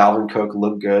 making Dalvin Cook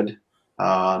look good,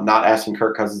 not asking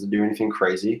Kirk Cousins to do anything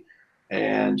crazy,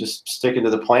 and just sticking to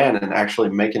the plan and actually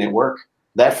making it work.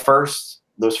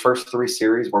 Those first 3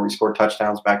 series where we scored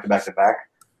touchdowns back to back to back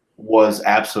was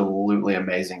absolutely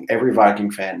amazing. Every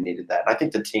Viking fan needed that. I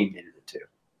think the team needed it too.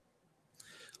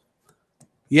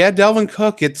 Yeah, Dalvin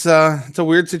Cook, it's a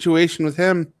weird situation with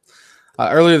him.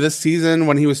 Earlier this season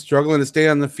when he was struggling to stay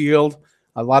on the field,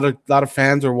 a lot of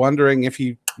fans were wondering if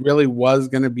he really was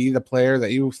going to be the player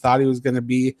that you thought he was going to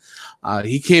be.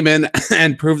 He came in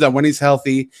and proved that when he's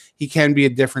healthy, he can be a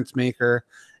difference maker,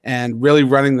 and really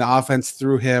running the offense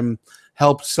through him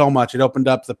helped so much. It opened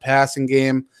up the passing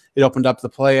game. It opened up the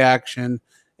play action.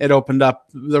 It opened up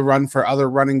the run for other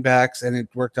running backs, and it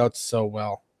worked out so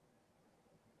well.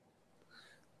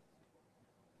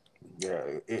 Yeah,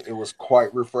 it was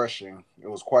quite refreshing. It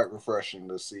was quite refreshing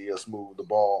to see us move the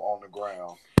ball on the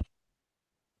ground.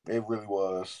 It really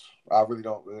was. I really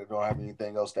don't have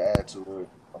anything else to add to it.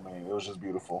 I mean, it was just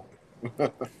beautiful.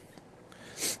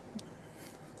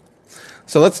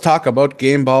 So let's talk about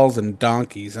game balls and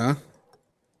donkeys, huh?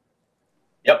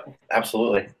 Yep,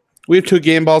 absolutely. We have 2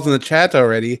 game balls in the chat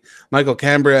already. Michael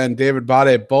Cambria and David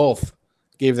Bade both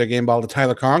gave their game ball to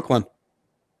Tyler Conklin.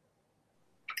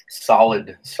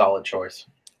 Solid choice.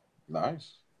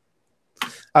 Nice.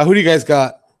 Who do you guys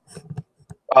got?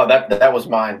 Oh, that was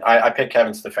mine. I picked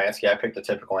Kevin Stefanski. I picked the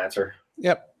typical answer.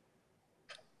 Yep.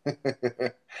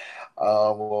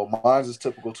 Well, mine's is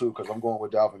typical too because I'm going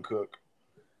with Dalvin Cook.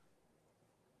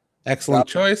 Excellent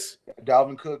choice.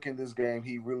 Dalvin Cook in this game,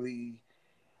 he really,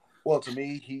 well, to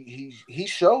me, he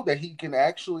showed that he can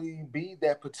actually be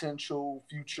that potential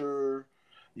future,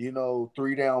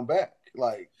 3-down back.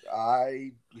 Like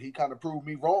he kind of proved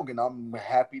me wrong, and I'm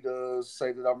happy to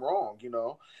say that I'm wrong,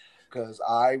 because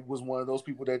I was one of those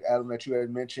people that, Adam, that you had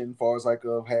mentioned, as far as like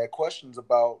had questions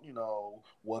about,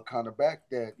 what kind of back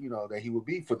that, that he would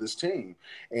be for this team.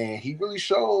 And he really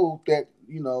showed that,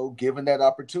 given that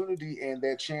opportunity and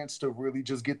that chance to really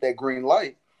just get that green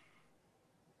light,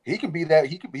 he could be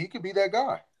that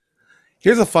guy.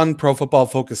 Here's a fun Pro Football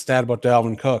Focus stat about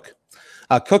Dalvin Cook.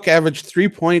 Cook averaged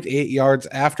 3.8 yards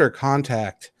after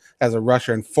contact as a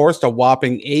rusher and forced a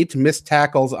whopping 8 missed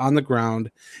tackles on the ground,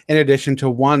 in addition to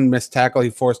 1 missed tackle he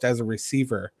forced as a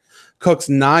receiver. Cook's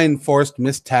 9 forced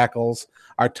missed tackles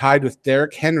are tied with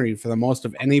Derrick Henry for the most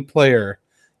of any player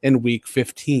in Week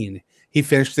 15. He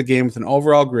finished the game with an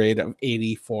overall grade of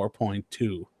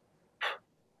 84.2.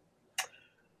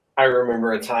 I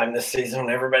remember a time this season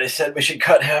when everybody said we should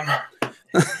cut him.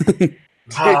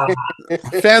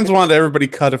 Fans want everybody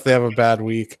cut if they have a bad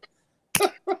week.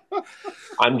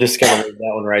 I'm just going to leave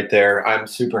that one right there. I'm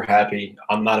super happy.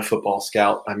 I'm not a football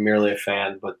scout. I'm merely a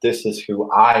fan, but this is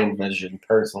who I envisioned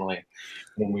personally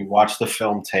when we watched the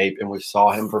film tape and we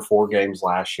saw him for 4 games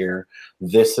last year.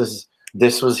 This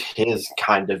was his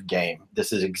kind of game.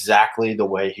 This is exactly the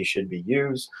way he should be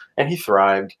used, and he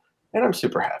thrived, and I'm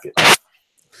super happy.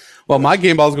 Well, my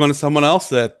game ball is going to someone else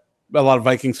that a lot of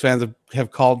Vikings fans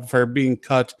have called for being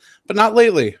cut, but not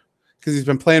lately because he's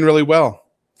been playing really well.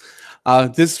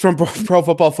 This is from Pro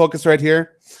Football Focus right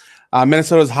here.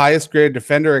 Minnesota's highest graded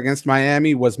defender against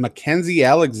Miami was Mackenzie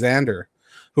Alexander,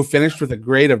 who finished with a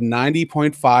grade of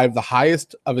 90.5, the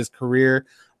highest of his career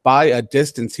by a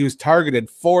distance. He was targeted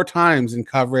 4 times in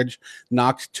coverage,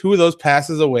 knocked 2 of those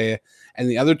passes away, and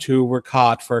the other 2 were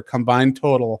caught for a combined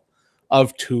total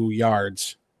of 2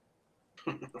 yards.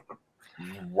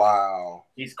 Wow.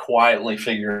 He's quietly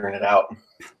figuring it out.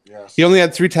 Yes. He only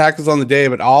had 3 tackles on the day,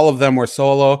 but all of them were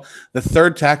solo. The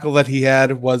 3rd tackle that he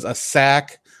had was a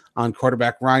sack on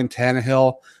quarterback Ryan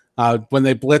Tannehill when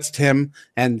they blitzed him,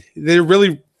 and they're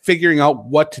really figuring out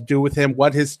what to do with him,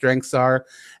 what his strengths are,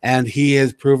 and he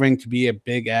is proving to be a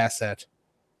big asset.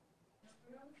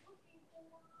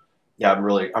 Yeah, I'm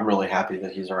really happy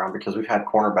that he's around because we've had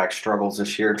cornerback struggles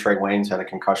this year. Trey Wayne's had a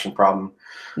concussion problem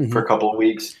for a couple of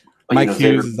weeks. Mike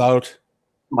Hughes is out.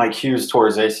 Mike Hughes tore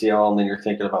his ACL, and then you're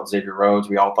thinking about Xavier Rhodes.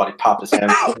 We all thought he popped his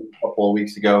hand a couple of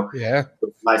weeks ago. Yeah.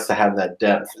 It's nice to have that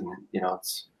depth, and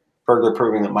it's further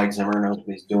proving that Mike Zimmer knows what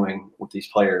he's doing with these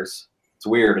players. It's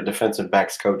weird. A defensive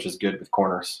backs coach is good with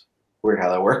corners. Weird how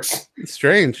that works. It's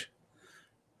strange.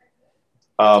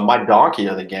 My donkey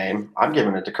of the game, I'm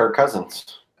giving it to Kirk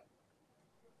Cousins.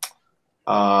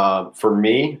 For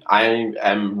me, I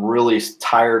am really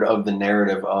tired of the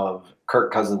narrative of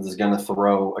Kirk Cousins is going to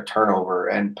throw a turnover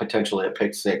and potentially a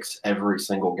pick 6 every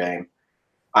single game.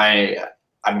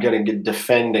 I'm going to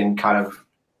defend and kind of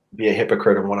be a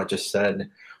hypocrite of what I just said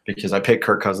because I picked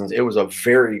Kirk Cousins. It was a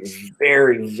very,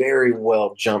 very, very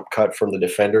well jump cut from the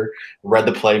defender. Read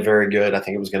the play very good. I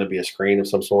think it was going to be a screen of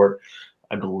some sort,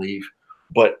 I believe.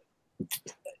 But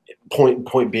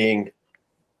point being,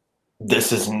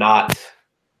 this is not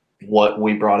what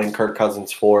we brought in Kirk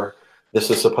Cousins for. This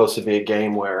is supposed to be a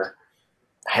game where,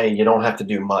 hey, you don't have to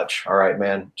do much. All right,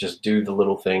 man, just do the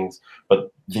little things.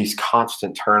 But these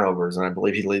constant turnovers, and I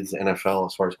believe he leads the NFL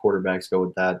as far as quarterbacks go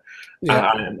with that.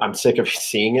 Yeah. I'm sick of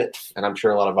seeing it, and I'm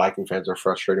sure a lot of Viking fans are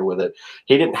frustrated with it.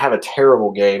 He didn't have a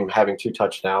terrible game, having 2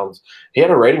 touchdowns. He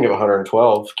had a rating of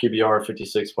 112, QBR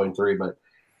 56.3, but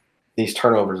these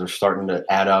turnovers are starting to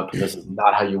add up. This is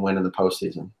not how you win in the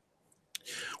postseason.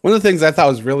 One of the things I thought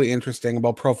was really interesting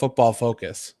about Pro Football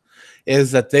Focus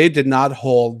is that they did not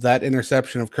hold that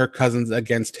interception of Kirk Cousins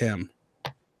against him.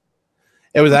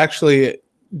 It was actually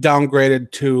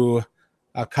downgraded to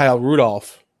Kyle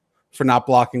Rudolph for not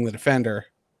blocking the defender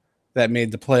that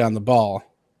made the play on the ball.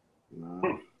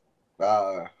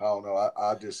 I don't know.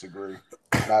 I disagree.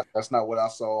 That's not what I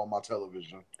saw on my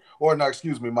television. Or no,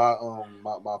 excuse me, my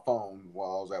phone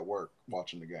while I was at work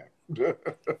watching the game.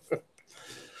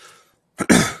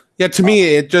 Yeah, to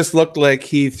me, it just looked like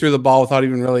he threw the ball without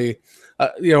even really,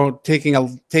 taking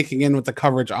in what the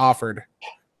coverage offered.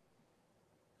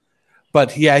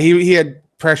 But yeah, he had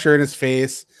pressure in his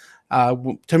face.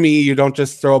 To me, you don't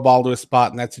just throw a ball to a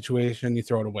spot in that situation; you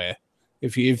throw it away.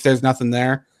 If there's nothing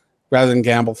there, rather than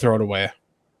gamble, throw it away.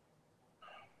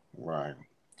 Right?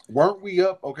 Weren't we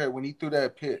up? Okay, when he threw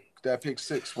that pick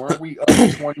 6, weren't we up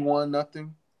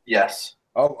 21-0? Yes.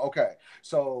 Oh, okay.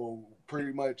 So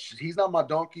pretty much, he's not my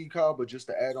donkey, Kyle, but just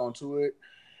to add on to it,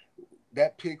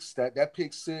 that pick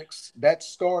 6 that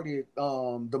started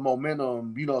the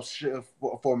momentum, shift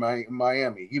for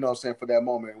Miami. You know what I'm saying, for that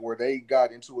moment where they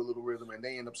got into a little rhythm and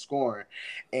they end up scoring,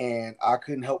 and I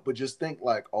couldn't help but just think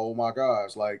like, oh my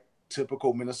gosh, like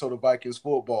typical Minnesota Vikings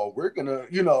football, we're gonna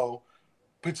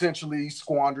potentially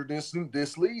squander this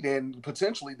lead and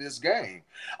potentially this game.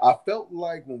 I felt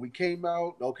like when we came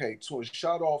out,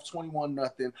 shot off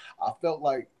 21-0. I felt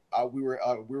like we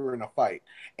were in a fight,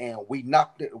 and we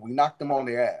knocked them on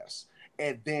their ass.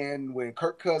 And then when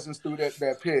Kirk Cousins threw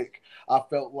that pick, I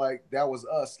felt like that was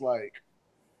us. Like,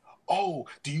 oh,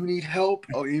 do you need help?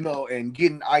 Oh, and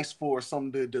getting ice for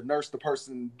something to nurse the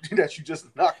person that you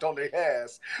just knocked on their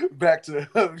ass back to,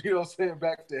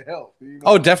 back to health.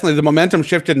 Oh, definitely. The momentum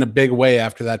shifted in a big way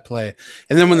after that play.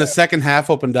 And then when the second half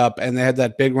opened up and they had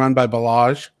that big run by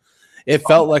Balaj, it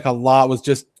felt like a lot was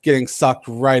just getting sucked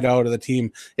right out of the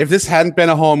team. If this hadn't been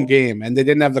a home game and they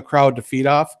didn't have the crowd to feed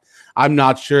off, I'm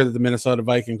not sure that the Minnesota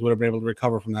Vikings would have been able to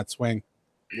recover from that swing.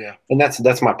 Yeah, and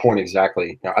that's my point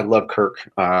exactly. I love Kirk.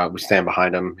 We stand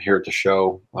behind him here at the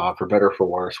show, for better or for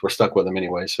worse. We're stuck with him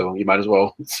anyway, so you might as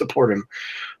well support him.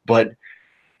 But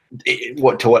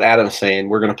what Adam's saying,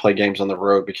 we're going to play games on the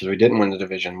road because we didn't win the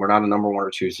division. We're not a number 1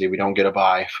 or 2 seed. We don't get a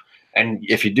bye. And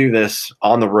if you do this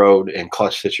on the road in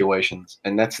clutch situations,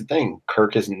 and that's the thing,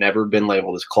 Kirk has never been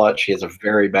labeled as clutch. He has a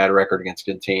very bad record against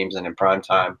good teams and in prime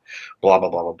time, blah, blah,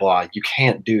 blah, blah, blah. You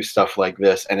can't do stuff like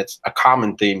this, and it's a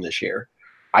common theme this year.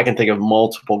 I can think of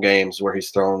multiple games where he's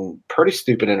thrown pretty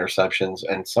stupid interceptions,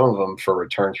 and some of them for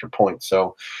returns for points.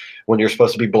 So when you're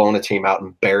supposed to be blowing a team out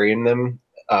and burying them,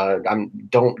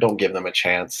 don't give them a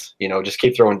chance. Just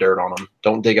keep throwing dirt on them.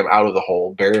 Don't dig them out of the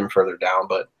hole. Bury them further down.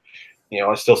 But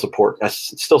I still support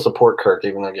Kirk,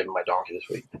 even though I gave him my donkey this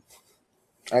week.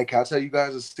 Hey, can I tell you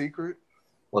guys a secret?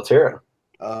 Let's hear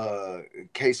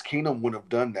it. Case Keenum wouldn't have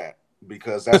done that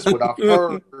because that's what I've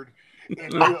heard.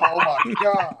 Oh my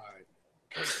God.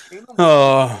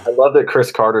 Oh, I love that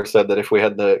Chris Carter said that if we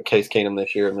had the Case Keenum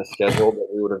this year in the schedule, that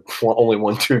we would have only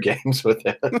won 2 games with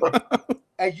him.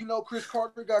 And Chris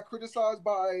Carter got criticized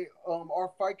by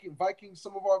our Vikings,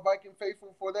 some of our Viking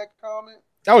faithful for that comment.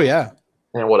 Oh yeah.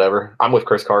 And whatever. I'm with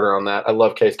Chris Carter on that. I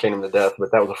love Case Keenum to death,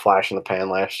 but that was a flash in the pan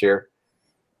last year.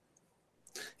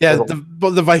 Yeah,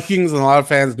 the Vikings and a lot of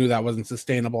fans knew that wasn't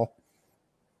sustainable.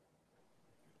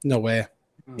 No way.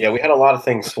 Yeah, we had a lot of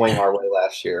things swing our way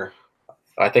last year.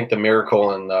 I think the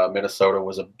miracle in Minnesota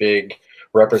was a big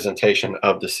representation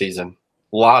of the season.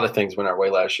 A lot of things went our way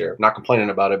last year. Not complaining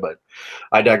about it, but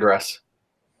I digress.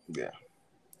 Yeah.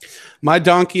 My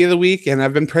donkey of the week, and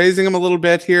I've been praising him a little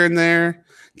bit here and there,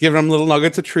 giving him little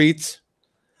nuggets of treats.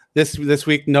 This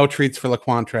week, no treats for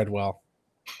Laquan Treadwell.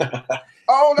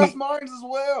 Oh, that's mine as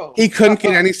well. He couldn't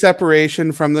get any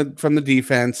separation from the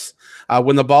defense.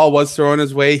 When the ball was thrown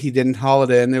his way, he didn't haul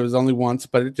it in. It was only once,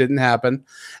 but it didn't happen.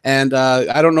 And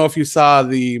I don't know if you saw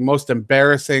the most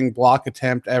embarrassing block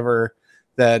attempt ever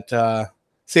that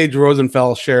Sage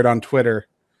Rosenfeld shared on Twitter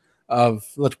of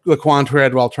Laquan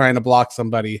Treadwell trying to block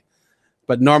somebody.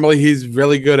 But normally he's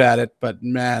really good at it. But,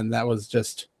 man, that was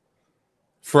just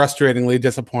frustratingly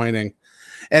disappointing.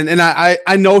 And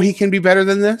I know he can be better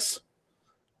than this.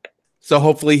 So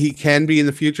hopefully he can be in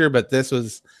the future, but this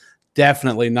was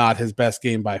definitely not his best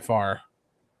game by far.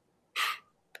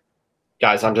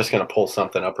 Guys, I'm just going to pull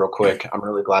something up real quick. I'm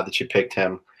really glad that you picked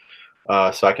him,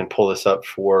 so I can pull this up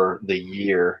for the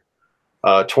year.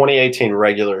 2018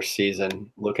 regular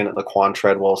season, looking at Laquan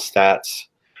Treadwell's stats,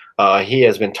 he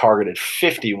has been targeted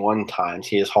 51 times.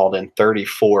 He has hauled in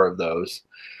 34 of those.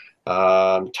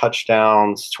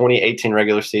 Touchdowns, 2018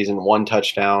 regular season, 1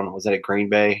 touchdown. Was that at Green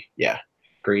Bay? Yeah.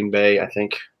 Green Bay, I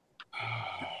think.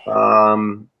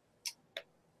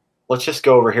 Let's just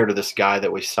go over here to this guy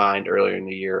that we signed earlier in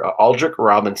the year. Aldrick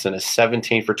Robinson is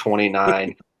 17 for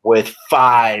 29 with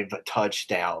 5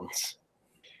 touchdowns.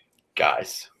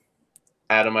 Guys,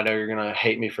 Adam, I know you're gonna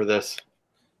hate me for this.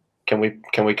 Can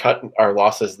we cut our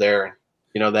losses there?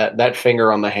 That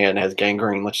finger on the hand has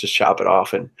gangrene. Let's just chop it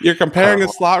off. And you're comparing a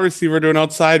slot receiver to an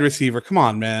outside receiver. Come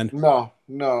on, man.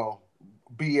 No.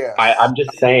 BS. I'm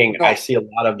just saying, I see a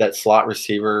lot of that slot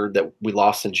receiver that we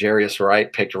lost in Jarius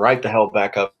Wright, picked right the hell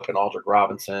back up in Aldrick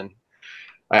Robinson.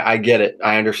 I get it.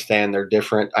 I understand they're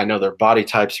different. I know their body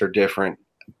types are different.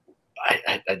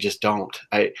 I just don't.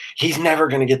 He's never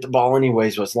going to get the ball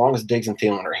anyways. But as long as Diggs and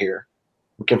Thielen are here,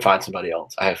 we can find somebody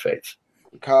else. I have faith.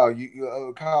 Kyle,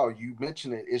 you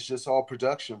mentioned it. It's just all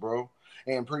production, bro.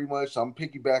 And pretty much I'm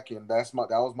piggybacking. That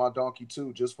was my donkey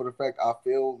too, just for the fact I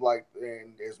feel like,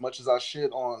 and as much as I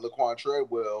shit on Laquan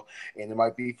Treadwell, and it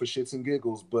might be for shits and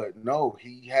giggles, but no,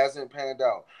 he hasn't panned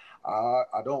out.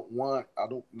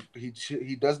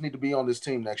 He does need to be on this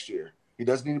team next year. He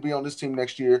does need to be on this team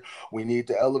next year. We need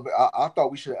to elevate. I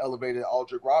thought we should have elevated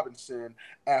Aldrick Robinson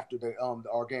after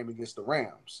our game against the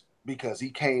Rams, because he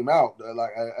came out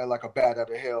like a bat out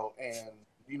of hell and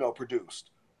produced.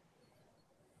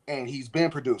 And he's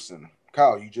been producing.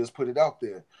 Kyle, you just put it out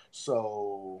there.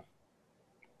 So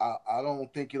I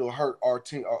don't think it'll hurt our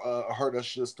team, hurt us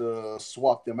just to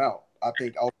swap them out. I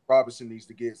think Aldrick Robinson needs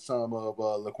to get some of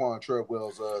Laquan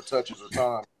Treadwell's touches or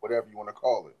time, whatever you want to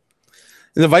call it.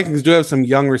 And the Vikings do have some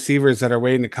young receivers that are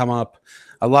waiting to come up.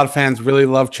 a lot of fans really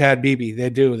love Chad Beebe. They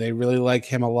do. They really like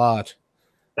him a lot.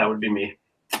 That would be me.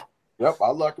 Yep, I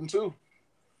like him too.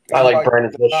 I like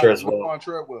Brandon Zylstra as well.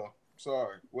 Treadwell.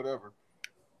 Sorry, whatever.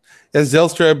 There's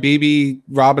Zylstra, Beebe,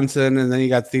 Robinson, and then you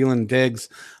got Thielen, Diggs.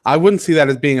 I wouldn't see that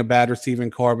as being a bad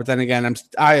receiving core, but then again,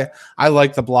 I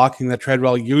like the blocking that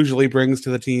Treadwell usually brings to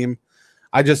the team.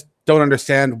 I just don't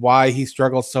understand why he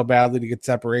struggles so badly to get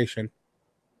separation.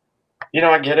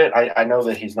 I get it. I know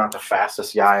that he's not the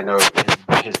fastest guy. I know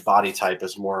his body type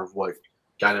is more of what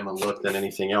got him a look than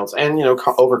anything else. And,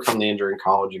 overcome the injury in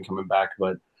college and coming back.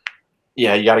 But,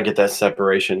 yeah, you got to get that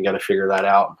separation. You got to figure that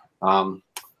out.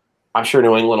 I'm sure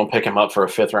New England will pick him up for a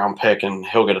 5th-round pick, and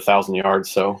he'll get 1,000 yards.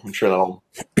 So I'm sure that'll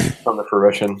come to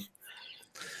fruition.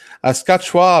 Scott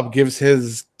Schwab gives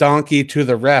his donkey to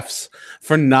the refs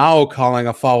for now calling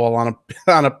a foul on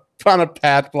a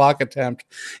pat block attempt.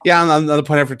 Yeah, on the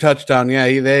point after touchdown.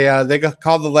 Yeah, they got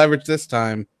called the leverage this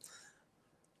time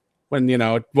when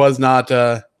it was not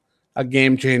a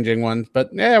game changing one. But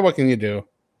yeah, what can you do?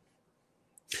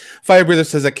 Fire Breather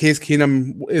says that Case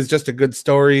Keenum is just a good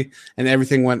story and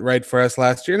everything went right for us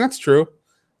last year, and that's true.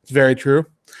 It's very true.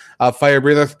 Fire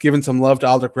Breather giving some love to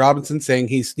Aldrick Robinson, saying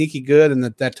he's sneaky good and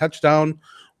that touchdown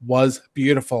was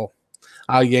beautiful.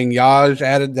 Yang Yaj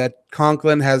added that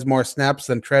Conklin has more snaps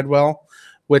than Treadwell,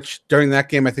 which during that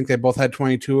game, I think they both had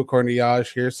 22 according to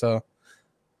Yaj here, so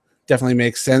definitely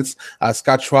makes sense.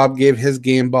 Scott Schwab gave his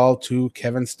game ball to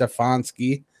Kevin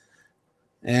Stefanski.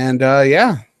 And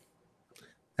that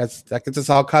gets us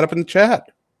all caught up in the chat.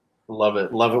 Love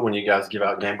it. Love it when you guys give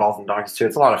out game balls and donkeys too.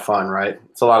 It's a lot of fun, right?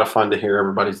 It's a lot of fun to hear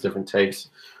everybody's different takes.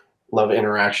 Love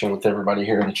interaction with everybody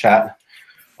here in the chat.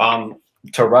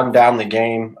 To run down the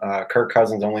game, Kirk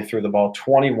Cousins only threw the ball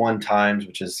 21 times,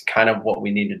 which is kind of what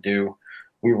we need to do.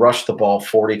 We rushed the ball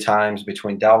 40 times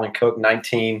between Dalvin Cook,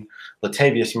 19,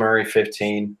 Latavius Murray,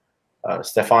 15,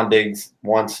 Stephon Diggs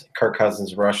once. Kirk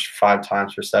Cousins rushed 5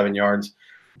 times for 7 yards.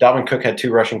 Dalvin Cook had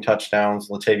 2 rushing touchdowns.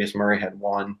 Latavius Murray had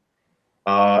 1.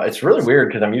 It's really weird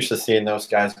because I'm used to seeing those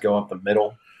guys go up the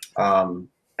middle, and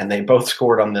they both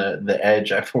scored on the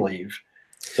edge, I believe.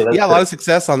 So that's a lot of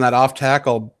success on that off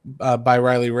tackle by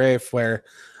Riley Rafe, where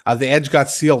the edge got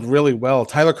sealed really well.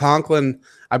 Tyler Conklin,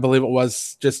 I believe it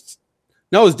was it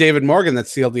was David Morgan that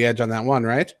sealed the edge on that one,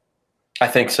 right? I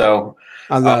think so.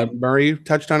 On the Murray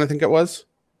touchdown, I think it was.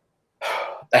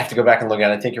 I have to go back and look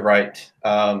at it. I think you're right.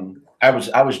 I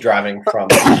was driving from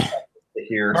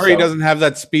here. Murray doesn't have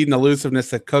that speed and elusiveness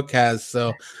that Cook has,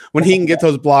 so when he can get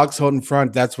those blocks out in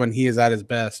front, that's when he is at his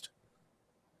best.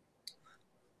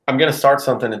 I'm going to start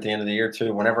something at the end of the year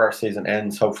too. Whenever our season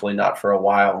ends, hopefully not for a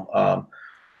while.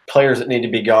 Players that need to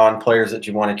be gone, players that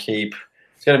you want to keep.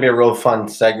 It's going to be a real fun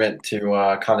segment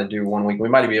to kind of do one week. We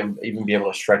might even be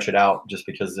able to stretch it out just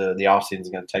because the offseason is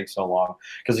going to take so long.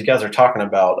 Because you guys are talking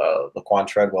about Laquan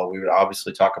Treadwell. We would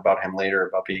obviously talk about him later,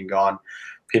 about being gone.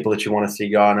 People that you want to see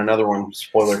gone. Another one,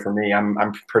 spoiler for me,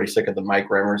 I'm pretty sick of the Mike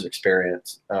Remmers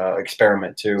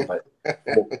experiment too. But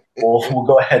we'll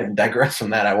go ahead and digress from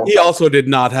that. He also did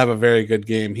not have a very good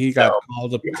game. He got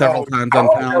called up several times on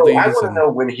penalties. I want to know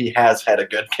when he has had a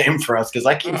good game for us because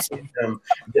I keep seeing him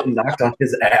getting knocked on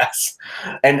his ass.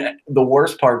 And the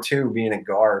worst part too, being a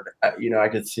guard, I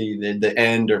could see the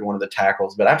end or one of the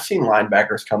tackles, but I've seen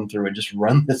linebackers come through and just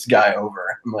run this guy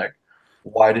over. I'm like,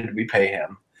 why did we pay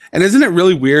him? And isn't it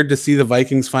really weird to see the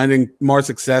Vikings finding more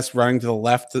success running to the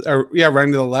left than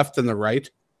the right?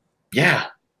 Yeah.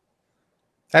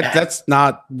 That's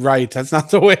not right. That's not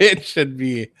the way it should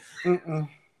be.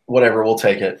 Whatever, we'll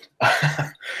take it.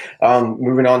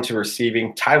 Moving on to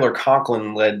receiving, Tyler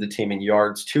Conklin led the team in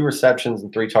yards, 2 receptions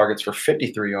and 3 targets for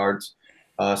 53 yards.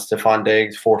 Stephon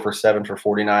Diggs, 4 for 7 for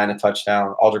 49, a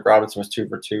touchdown. Aldrick Robinson was 2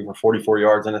 for 2 for 44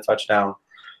 yards and a touchdown.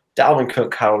 Dalvin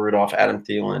Cook, Kyle Rudolph, Adam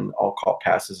Thielen all caught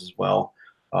passes as well.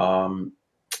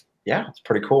 It's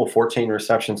pretty cool. 14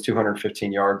 receptions,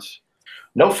 215 yards.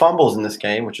 No fumbles in this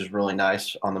game, which is really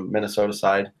nice on the Minnesota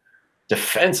side.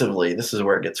 Defensively, this is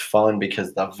where it gets fun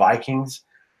because the Vikings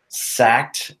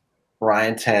sacked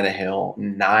Ryan Tannehill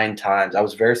 9 times. I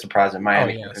was very surprised that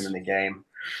Miami put him in the game.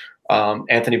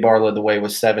 Anthony Barr led the way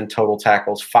with 7 total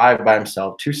tackles, 5 by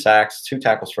himself, 2 sacks, 2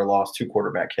 tackles for loss, 2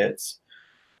 quarterback hits.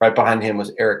 Right behind him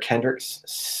was Eric Kendricks,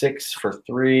 6 for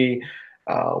 3,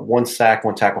 1 sack,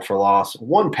 1 tackle for loss,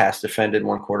 1 pass defended,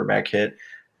 1 quarterback hit.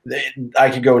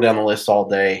 I could go down the list all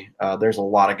day. There's a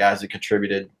lot of guys that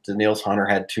contributed. Daniels Hunter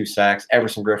had 2 sacks.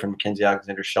 Everson Griffin, Mackenzie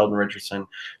Alexander, Sheldon Richardson,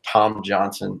 Tom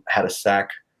Johnson had a sack.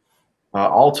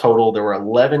 All total, there were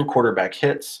 11 quarterback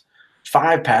hits,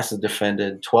 5 passes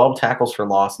defended, 12 tackles for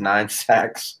loss, 9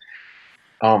 sacks.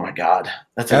 Oh, my God.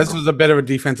 This was a bit of a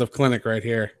defensive clinic right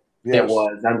here. It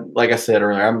was. Like I said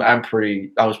earlier,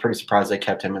 I was pretty surprised they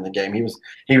kept him in the game. He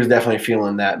was definitely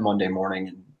feeling that Monday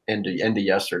morning and into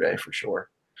yesterday for sure.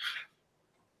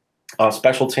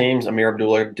 Special teams, Amir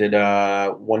Abdullah did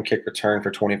one kick return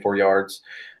for 24 yards.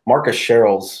 Marcus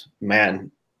Sherrills,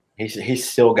 man, he's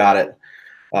still got it.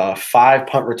 5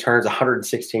 punt returns,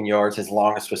 116 yards. His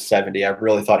longest was 70. I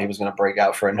really thought he was going to break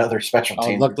out for another special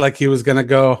team. Looked like he was going to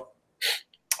go.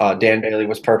 Dan Bailey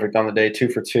was perfect on the day, 2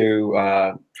 for 2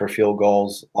 for field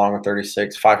goals, along with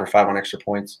 36, 5 for 5 on extra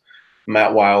points.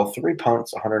 Matt Weil, 3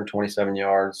 punts, 127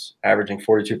 yards, averaging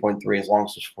 42.3. His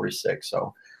longest was 46.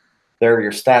 So there are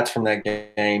your stats from that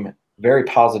game. Very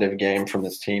positive game from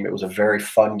this team. It was a very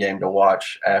fun game to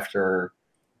watch after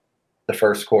the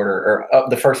first quarter, or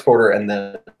the first quarter and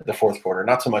the fourth quarter.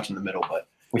 Not so much in the middle, but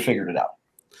we figured it out.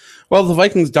 Well, the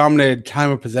Vikings dominated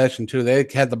time of possession, too. They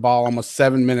had the ball almost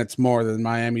 7 minutes more than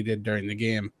Miami did during the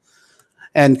game.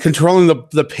 And controlling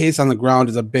the pace on the ground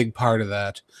is a big part of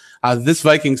that. This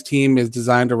Vikings team is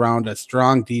designed around a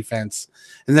strong defense.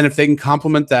 And then if they can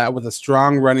complement that with a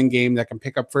strong running game that can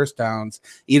pick up first downs,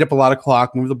 eat up a lot of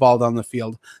clock, move the ball down the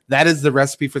field, that is the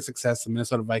recipe for success the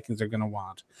Minnesota Vikings are going to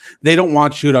want. They don't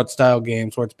want shootout-style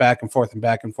games where it's back and forth and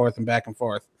back and forth and back and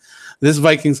forth. This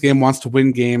Vikings game wants to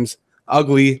win games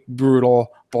ugly,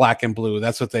 brutal, black and blue.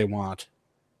 That's what they want.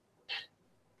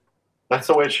 That's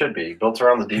the way it should be. Built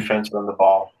around the defense, run the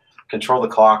ball, control the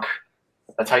clock.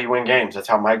 That's how you win games. That's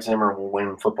how Mike Zimmer will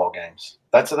win football games.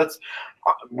 That's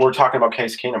we're talking about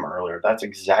Case Keenum earlier. That's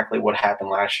exactly what happened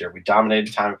last year. We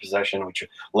dominated time of possession. We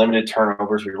limited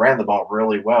turnovers. We ran the ball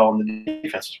really well, and the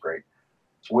defense was great.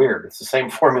 It's weird. It's the same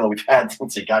formula we've had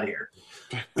since he got here.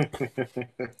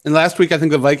 And last week, I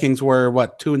think the Vikings were,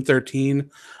 2-13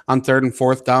 on 3rd and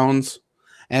 4th downs.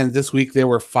 And this week, they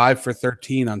were 5 for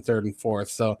 13 on 3rd and 4th.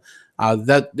 So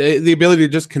that the ability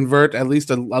to just convert at least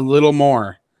a little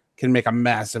more can make a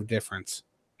massive difference.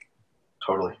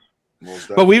 Totally.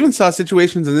 But we even saw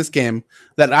situations in this game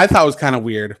that I thought was kind of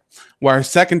weird, where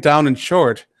 2nd down and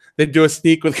short, they'd do a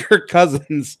sneak with Kirk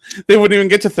Cousins. They wouldn't even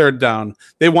get to 3rd down.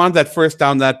 They wanted that 1st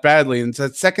down that badly, and so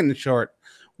 2nd and short,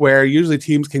 where usually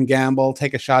teams can gamble,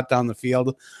 take a shot down the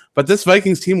field. But this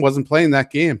Vikings team wasn't playing that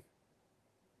game.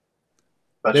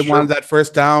 They wanted that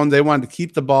 1st down. They wanted to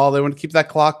keep the ball. They wanted to keep that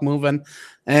clock moving.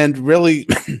 And really,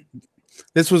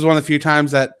 this was one of the few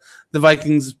times that the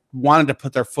Vikings wanted to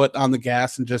put their foot on the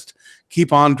gas and just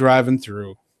keep on driving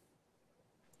through.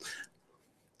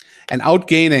 And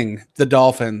outgaining the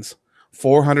Dolphins,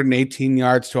 418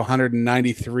 yards to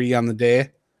 193 on the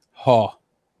day. Oh,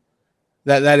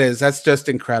 that's just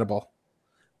incredible.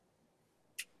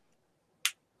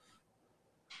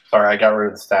 Sorry, I got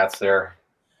rid of the stats there.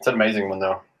 It's an amazing one,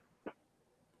 though.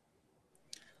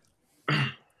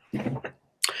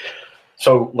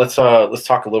 So let's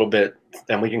talk a little bit,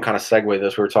 and we can kind of segue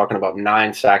this. We were talking about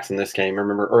 9 sacks in this game.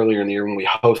 Remember earlier in the year when we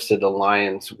hosted the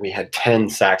Lions, we had 10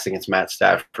 sacks against Matt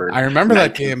Stafford. I remember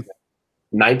that game.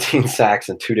 19 sacks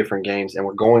in 2 different games, and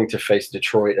we're going to face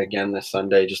Detroit again this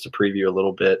Sunday, just to preview a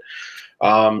little bit.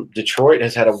 Detroit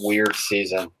has had a weird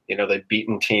season. You know, they've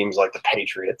beaten teams like the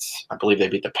Patriots. I believe they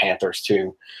beat the Panthers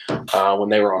too when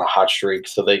they were on a hot streak.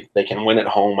 So they can win at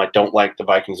home. I don't like the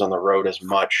Vikings on the road as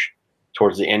much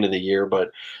towards the end of the year,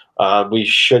 but we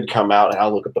should come out, and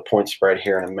I'll look at the point spread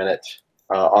here in a minute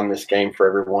on this game for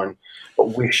everyone.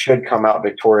 But we should come out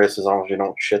victorious as long as we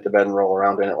don't shit the bed and roll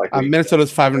around in it like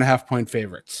Minnesota's 5.5-point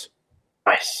favorites.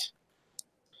 Nice.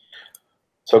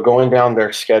 So going down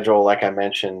their schedule, like I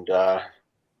mentioned, they're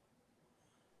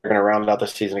going to round out the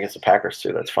season against the Packers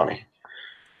too. That's funny.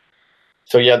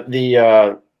 So yeah,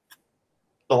 the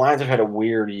Lions have had a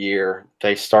weird year.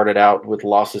 They started out with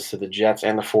losses to the Jets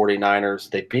and the 49ers.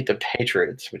 They beat the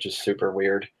Patriots, which is super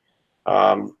weird.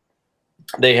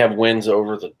 They have wins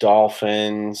over the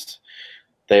Dolphins.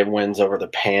 They have wins over the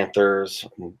Panthers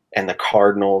and the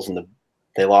Cardinals, and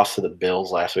they lost to the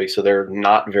Bills last week. So they're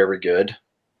not very good.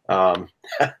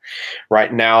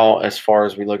 Right now, as far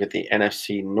as we look at the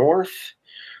NFC North,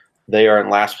 they are in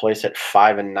last place at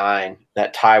 5-9.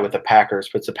 That tie with the Packers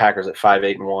puts the Packers at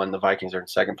 5-8-1. The Vikings are in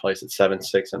second place at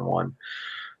 7-6-1.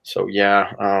 So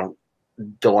yeah,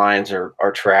 the Lions are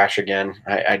trash again.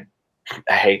 I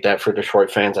hate that for Detroit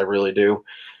fans. I really do.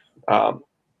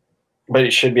 But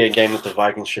it should be a game that the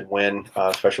Vikings should win,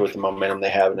 especially with the momentum they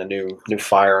have and a new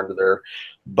fire under their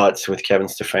butts with Kevin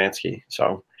Stefanski.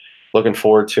 So looking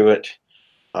forward to it.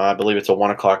 I believe it's a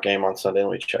 1 o'clock game on Sunday.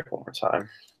 Let me check one more time.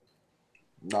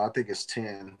 No, I think it's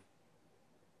 10.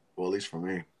 Well, at least for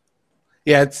me.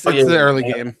 Yeah, it's the early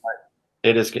game.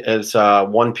 It is. It's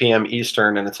 1 p.m.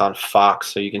 Eastern, and it's on Fox,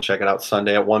 so you can check it out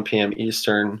Sunday at 1 p.m.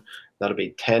 Eastern That'll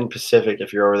be 10 Pacific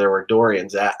if you're over there where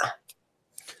Dorian's at.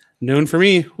 Noon for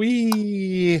me.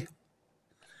 Wee.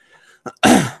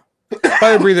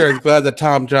 Fire Breather is glad that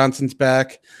Tom Johnson's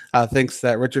back. Thinks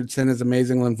that Richardson is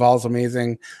amazing. Linval's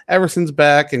amazing. Everson's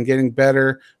back and getting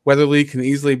better. Weatherly can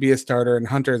easily be a starter, and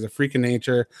Hunter is a freak of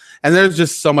nature. And there's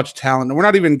just so much talent. And we're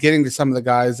not even getting to some of the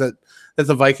guys that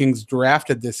the Vikings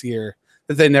drafted this year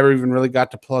that they never even really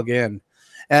got to plug in.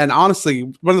 And honestly,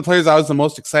 one of the players I was the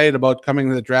most excited about coming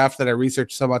to the draft that I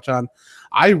researched so much on,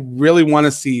 I really want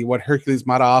to see what Hercules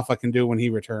Mataafa can do when he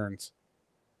returns.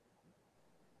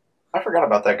 I forgot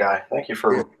about that guy. Thank you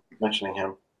for mentioning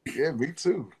him. Yeah, me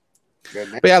too.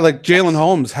 But yeah, like Jalen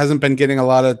Holmes hasn't been getting a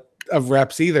lot of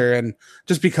reps either, and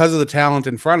just because of the talent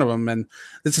in front of him. And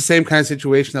it's the same kind of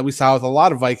situation that we saw with a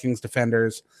lot of Vikings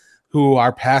defenders who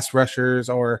are pass rushers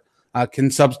or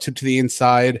can substitute to the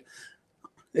inside.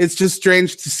 It's just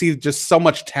strange to see just so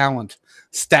much talent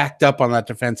stacked up on that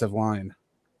defensive line.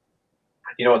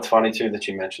 You know what's funny, too, that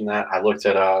you mentioned that? I looked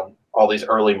at all these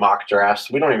early mock drafts.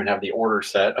 We don't even have the order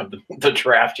set of the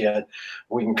draft yet.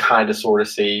 We can kind of sort of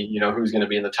see, who's going to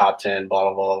be in the top 10,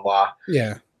 blah, blah, blah, blah.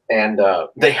 Yeah. And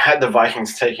they had the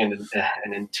Vikings taking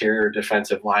an interior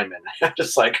defensive lineman.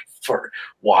 Just like, for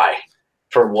why?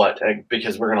 For what?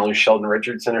 Because we're going to lose Sheldon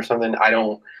Richardson or something? I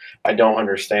don't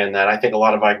understand that. I think a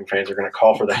lot of Viking fans are going to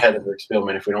call for the head of Rick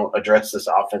Spielman if we don't address this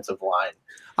offensive line.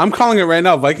 I'm calling it right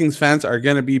now. Vikings fans are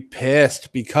going to be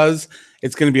pissed because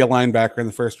it's going to be a linebacker in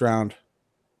the first round.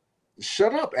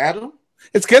 Shut up, Adam.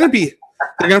 It's going to be.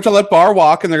 They're going to have to let Barr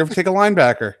walk, and they're going to take a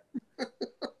linebacker.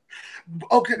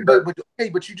 Okay,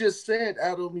 but you just said,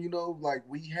 Adam,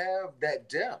 we have that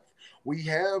depth. We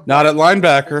have not at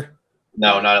linebacker.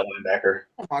 No, not at linebacker.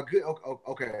 Oh my good.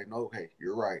 Okay, no, okay,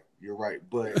 you're right.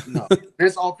 But no,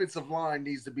 this offensive line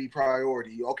needs to be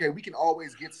priority. Okay, we can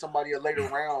always get somebody a later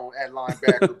round at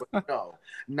linebacker, but no,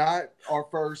 not our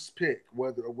first pick.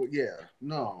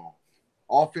 No,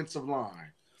 offensive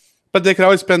line. But they could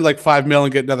always spend like $5 million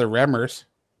and get another Remmers.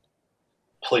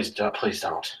 Please don't.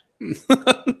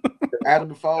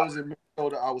 Adam, if I was in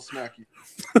Minnesota, I would smack you.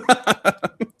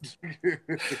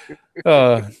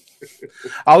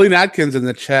 Ollie Atkins in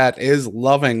the chat is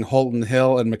loving Holton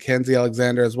Hill and Mackenzie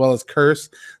Alexander, as well as Curse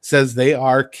says they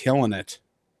are killing it.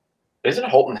 Isn't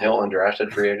Holton Hill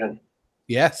undrafted free agent?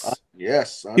 Yes.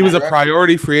 Yes. He was a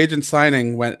priority free agent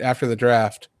signing after the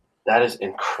draft. That is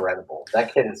incredible.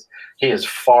 That kid he has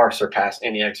far surpassed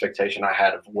any expectation I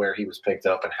had of where he was picked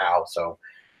up and how. So,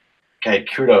 okay,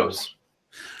 kudos.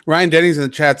 Ryan Denny's in the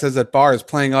chat says that Barr is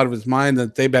playing out of his mind,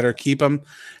 that they better keep him.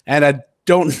 And I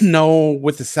don't know,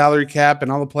 with the salary cap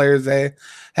and all the players they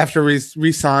have to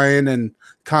re-sign and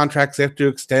contracts they have to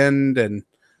extend and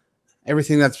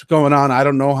everything that's going on, I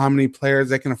don't know how many players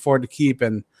they can afford to keep.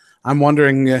 And I'm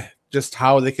wondering just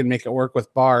how they can make it work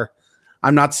with Barr.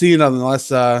 I'm not seeing it unless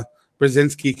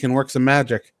Brzezinski can work some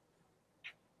magic.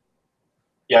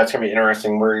 Yeah, it's going to be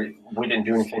interesting. We didn't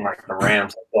do anything like the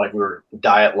Rams. I feel like we were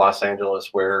Diet Los Angeles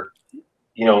where,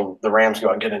 the Rams go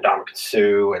out and get Ndamukong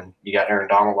Suh, and you got Aaron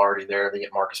Donald already there. They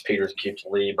get Marcus Peters, keeps the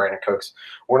lead, Brandon Cooks.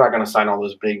 We're not going to sign all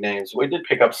those big names. We did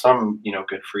pick up some,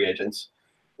 good free agents.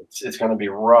 It's going to be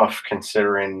rough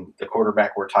considering the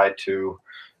quarterback we're tied to,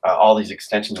 all these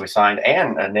extensions we signed,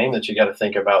 and a name that you got to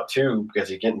think about too, because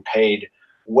he's getting paid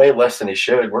way less than he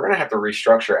should. We're going to have to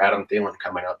restructure Adam Thielen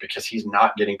coming up because he's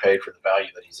not getting paid for the value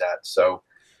that he's at. So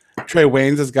Trey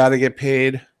Waynes has got to get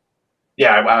paid.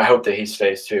 Yeah, I hope that he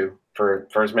stays too. For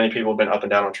as many people have been up and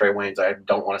down on Trey Waynes, I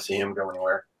don't want to see him go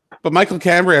anywhere. But Michael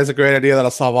Cambry has a great idea that'll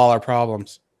solve all our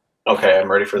problems. Okay, I'm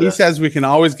ready for this. He says we can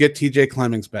always get TJ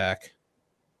Clemmings back.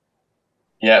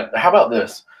 Yeah, how about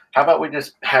this? How about we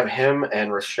just have him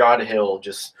and Rashad Hill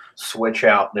just switch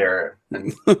out there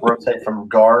and rotate from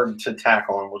guard to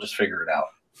tackle, and we'll just figure it out.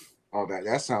 Oh,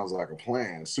 that sounds like a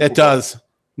plan. It does.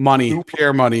 Money,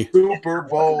 pure money. Super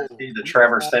Bowl. The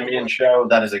Trevor Siemian show,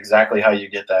 that is exactly how you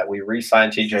get that. We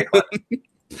re-signed TJ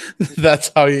Clemmings.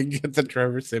 That's how you get the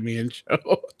Trevor Siemian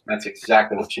show. That's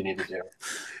exactly what you need to do.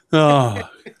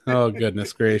 Oh,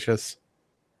 goodness gracious.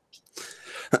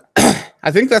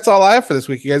 I think that's all I have for this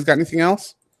week. You guys got anything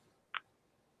else?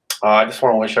 I just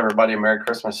want to wish everybody a Merry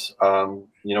Christmas.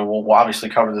 We'll obviously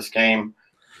cover this game.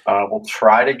 We'll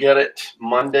try to get it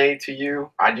Monday to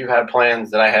you. I do have plans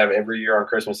that I have every year on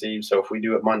Christmas Eve, so if we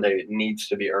do it Monday, it needs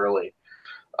to be early.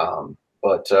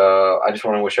 But I just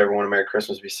want to wish everyone a Merry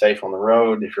Christmas. Be safe on the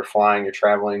road. If you're flying, you're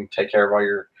traveling, take care of all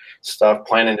your stuff,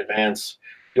 plan in advance,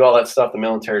 do all that stuff the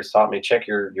military's taught me. Check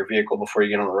your vehicle before you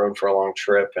get on the road for a long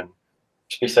trip, and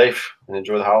just be safe and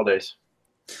enjoy the holidays.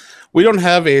 We don't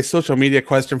have a social media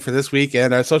question for this week,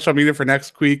 and our social media for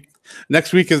next week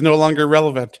is no longer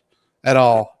relevant at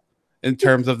all. in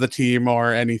terms of the team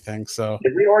or anything. So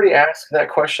did we already ask that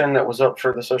question that was up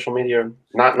for the social media?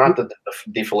 Not the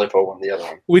DiFilippo one, the other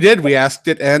one. we did. We asked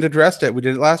it and addressed it. We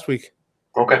did it last week.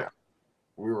 Okay. Yeah.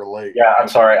 We were late. Yeah, I'm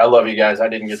sorry. I love you guys. I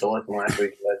didn't get to listen last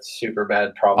week. That's super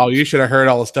bad problem. Oh, you should have heard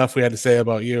all the stuff we had to say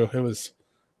about you. It was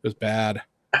bad.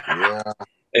 Yeah.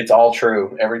 It's all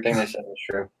true. Everything they said was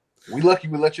true. We lucky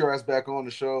we let your ass back on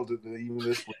the show even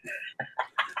this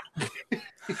week.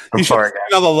 I'm sorry,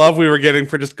 guys. All the love we were getting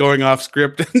for just going off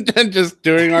script and just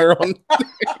doing our own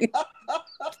thing.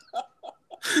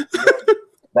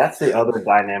 That's the other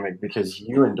dynamic, because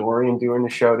you and Dorian doing the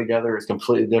show together is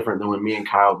completely different than when me and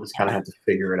Kyle just kind of have to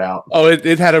figure it out. Oh,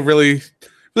 it had a really,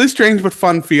 really strange but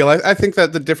fun feel. I think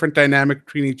that the different dynamic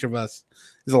between each of us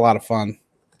is a lot of fun.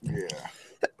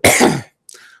 Yeah.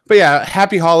 But yeah,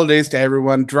 happy holidays to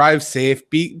everyone. Drive safe.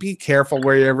 Be careful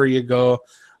wherever you go.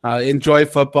 Enjoy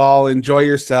football. Enjoy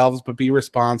yourselves, but be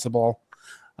responsible.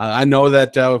 I know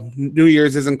that New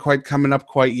Year's isn't quite coming up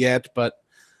quite yet, but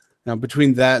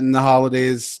between that and the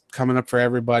holidays coming up for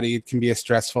everybody, it can be a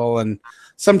stressful and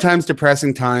sometimes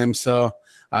depressing time. So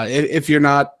if you're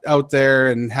not out there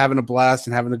and having a blast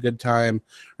and having a good time,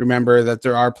 remember that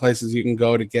there are places you can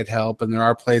go to get help, and there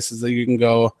are places that you can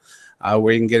go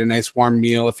where you can get a nice warm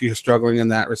meal if you're struggling in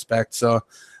that respect. So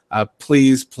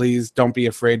please don't be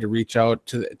afraid to reach out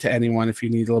to anyone if you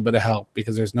need a little bit of help,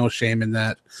 because there's no shame in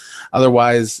that.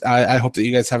 Otherwise, I hope that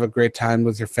you guys have a great time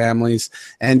with your families.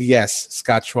 And yes,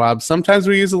 Scott Schwab, sometimes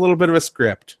we use a little bit of a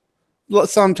script.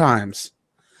 Sometimes.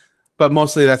 But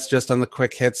mostly that's just on the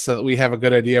quick hits so that we have a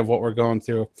good idea of what we're going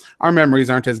through. Our memories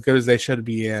aren't as good as they should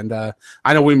be. And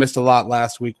I know we missed a lot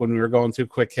last week when we were going through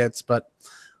quick hits, but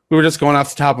we were just going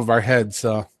off the top of our heads.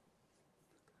 So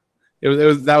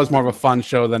that was more of a fun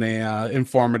show than a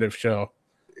informative show.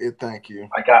 Thank you.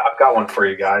 I've got one for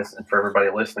you guys and for everybody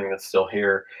listening that's still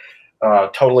here.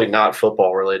 Totally not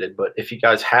football related, but if you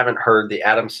guys haven't heard the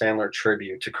Adam Sandler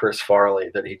tribute to Chris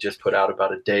Farley that he just put out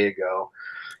about a day ago,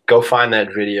 go find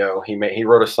that video. He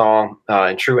wrote a song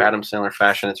in true Adam Sandler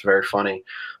fashion. It's very funny,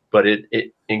 but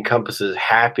it encompasses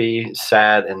happy,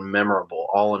 sad, and memorable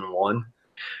all in one,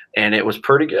 and it was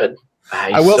pretty good.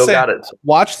 I will say,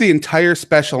 watch the entire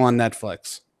special on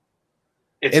Netflix.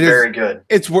 It's very good.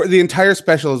 The entire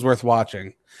special is worth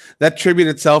watching. That tribute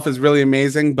itself is really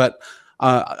amazing, but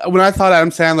when I thought Adam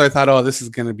Sandler, I thought, oh, this is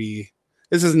not going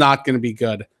to be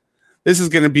good. This is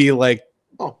going to be like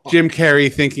Jim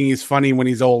Carrey thinking he's funny when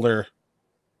he's older.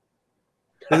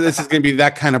 This is going to be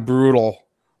that kind of brutal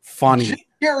funny. Jim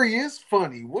Carrey is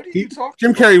funny. What are you talking about?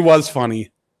 Jim Carrey was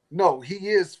funny. No, he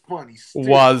is funny. Still.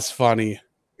 Was funny.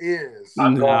 Is.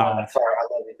 I'm sorry, I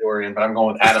love you, Dorian, but I'm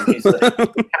going with Adam. He's kind of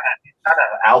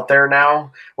out there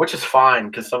now, which is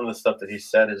fine because some of the stuff that he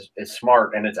said is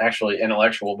smart and it's actually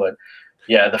intellectual. But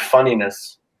yeah, the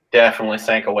funniness definitely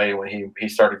sank away when he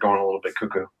started going a little bit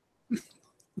cuckoo.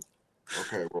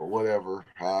 Okay, well, whatever.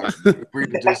 I agree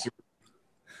to disagree.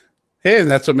 Hey,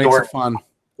 that's what makes it fun.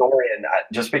 Dorian,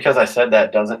 just because I said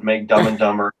that doesn't make Dumb and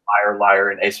Dumber, Liar,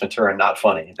 and Ace Ventura not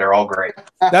funny. They're all great.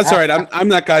 That's all right. I'm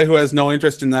that guy who has no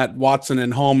interest in that Watson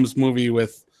and Holmes movie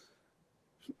with,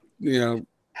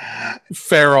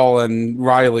 Farrell and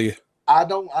Riley. I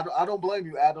don't blame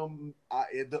you, Adam.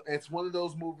 It's one of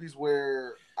those movies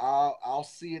where I'll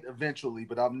see it eventually,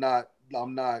 but I'm not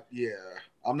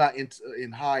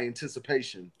in high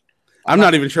anticipation. I'm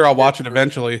not even sure I'll watch it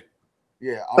eventually.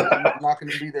 Yeah, I'm not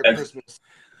going to be there Christmas.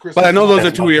 But I know those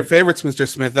are two of your favorites, Mr.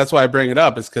 Smith. That's why I bring it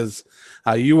up, is because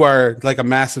you are like a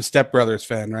massive Step Brothers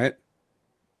fan, right?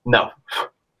 No.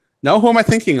 No? Who am I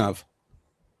thinking of?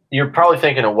 You're probably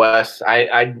thinking of Wes.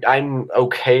 I'm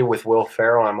okay with Will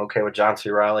Ferrell. I'm okay with John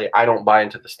C. Reilly. I don't buy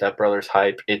into the Step Brothers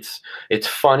hype. It's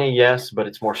funny, yes, but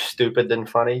it's more stupid than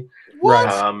funny. What?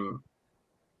 Right.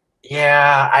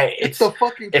 Yeah, it's the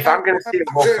fucking. If I'm gonna see a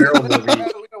Will Ferrell movie,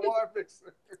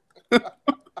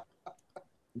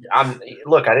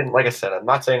 look. I didn't, like I said, I'm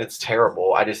not saying it's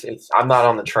terrible. I'm not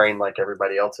on the train like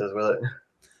everybody else is with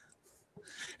it.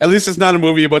 At least it's not a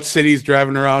movie about cities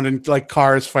driving around and like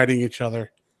cars fighting each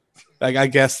other. Like, I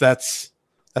guess that's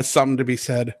something to be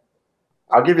said.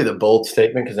 I'll give you the bold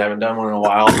statement because I haven't done one in a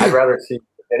while. I'd rather see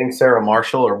Getting Sarah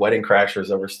Marshall or Wedding Crashers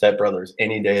over Step Brothers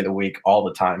any day of the week, all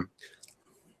the time.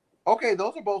 Okay,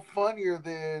 those are both funnier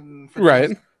than right.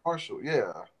 Marshall.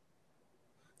 Yeah.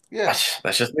 Yeah.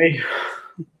 That's just me.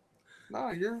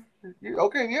 No, you're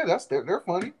okay. Yeah, they're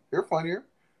funny. They're funnier.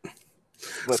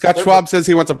 But Scott Schwab says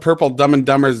he wants a purple Dumb and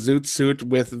Dumber zoot suit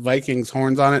with Vikings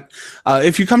horns on it.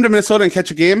 If you come to Minnesota and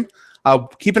catch a game,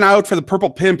 keep an eye out for the Purple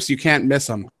Pimps. You can't miss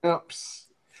them. Oops.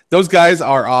 Those guys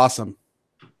are awesome.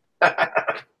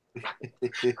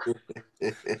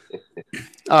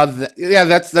 Yeah,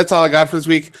 that's all I got for this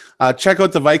week. Check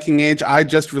out the Viking Age. I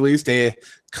just released a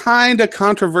kind of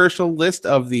controversial list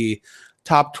of the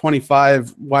top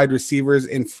 25 wide receivers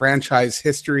in franchise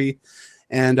history,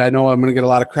 and I know I'm going to get a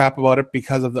lot of crap about it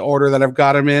because of the order that I've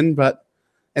got them in. But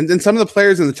and then some of the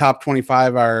players in the top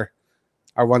 25 are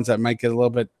ones that might get a little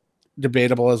bit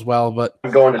debatable as well. But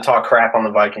I'm going to talk crap on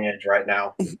the Viking Age right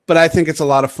now. But I think it's a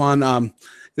lot of fun.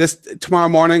 This tomorrow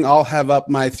morning, I'll have up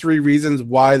my 3 reasons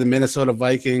why the Minnesota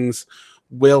Vikings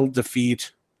will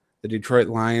defeat the Detroit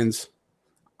Lions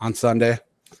on Sunday.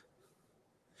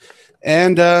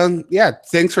 And yeah,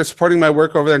 thanks for supporting my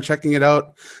work over there and checking it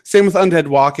out. Same with Undead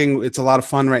Walking. It's a lot of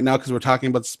fun right now because we're talking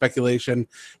about the speculation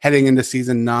heading into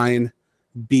season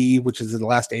 9B, which is the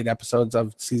last 8 episodes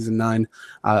of season 9.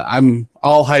 I'm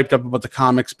all hyped up about the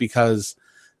comics because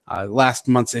last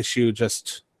month's issue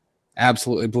just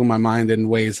absolutely blew my mind in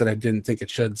ways that I didn't think it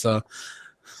should. So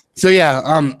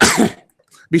yeah,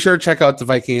 be sure to check out the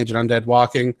Viking Age and Undead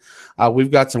Walking.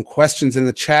 We've got some questions in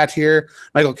the chat here.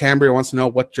 Michael Cambria wants to know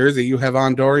what jersey you have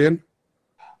on, Dorian.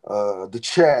 The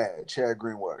Chad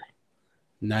Greenway.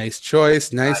 Nice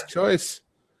choice.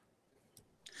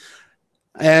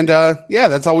 And yeah,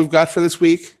 that's all we've got for this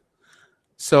week.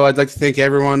 So I'd like to thank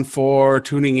everyone for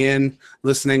tuning in,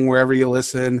 listening wherever you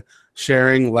listen,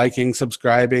 sharing, liking,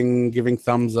 subscribing, giving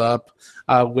thumbs up,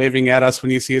 waving at us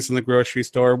when you see us in the grocery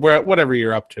store, whatever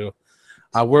you're up to.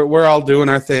 We're all doing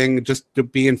our thing, just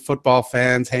being football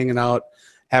fans, hanging out,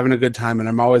 having a good time, and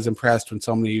I'm always impressed when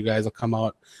so many of you guys will come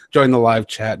out, join the live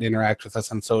chat, and interact with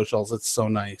us on socials. It's so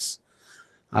nice.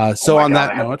 So on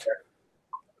that note,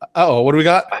 what do we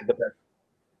got?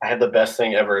 I had the best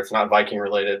thing ever. It's not Viking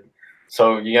related.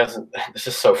 So you guys, this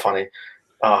is so funny.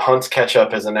 Hunt's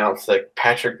Ketchup has announced that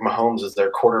Patrick Mahomes is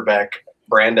their quarterback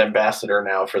brand ambassador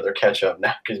now for their ketchup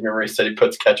now. Because remember he said he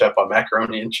puts ketchup on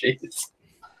macaroni and cheese.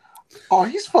 Oh,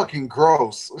 he's fucking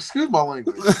gross. Excuse my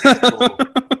language. Who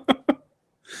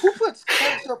puts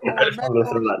ketchup on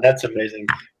macaroni? That's amazing.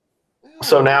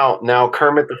 So now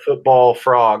Kermit the Football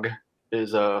Frog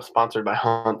is sponsored by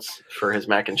Hunt's for his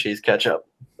mac and cheese ketchup.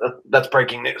 That's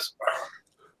breaking news.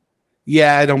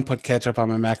 Yeah, I don't put ketchup on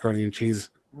my macaroni and cheese.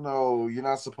 No, you're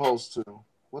not supposed to.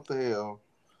 What the hell?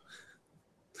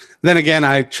 Then again,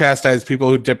 I chastise people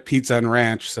who dip pizza in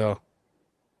ranch, so.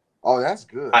 Oh, that's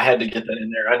good. I had to get that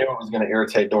in there. I knew it was going to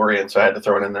irritate Dorian, so I had to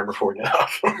throw it in there before we get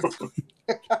off.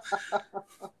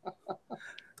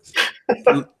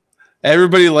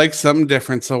 Everybody likes something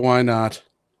different, so why not?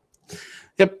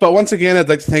 Yep, but once again, I'd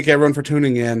like to thank everyone for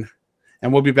tuning in.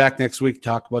 And we'll be back next week to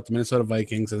talk about the Minnesota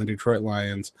Vikings and the Detroit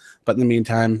Lions. But in the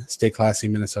meantime, stay classy,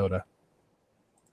 Minnesota.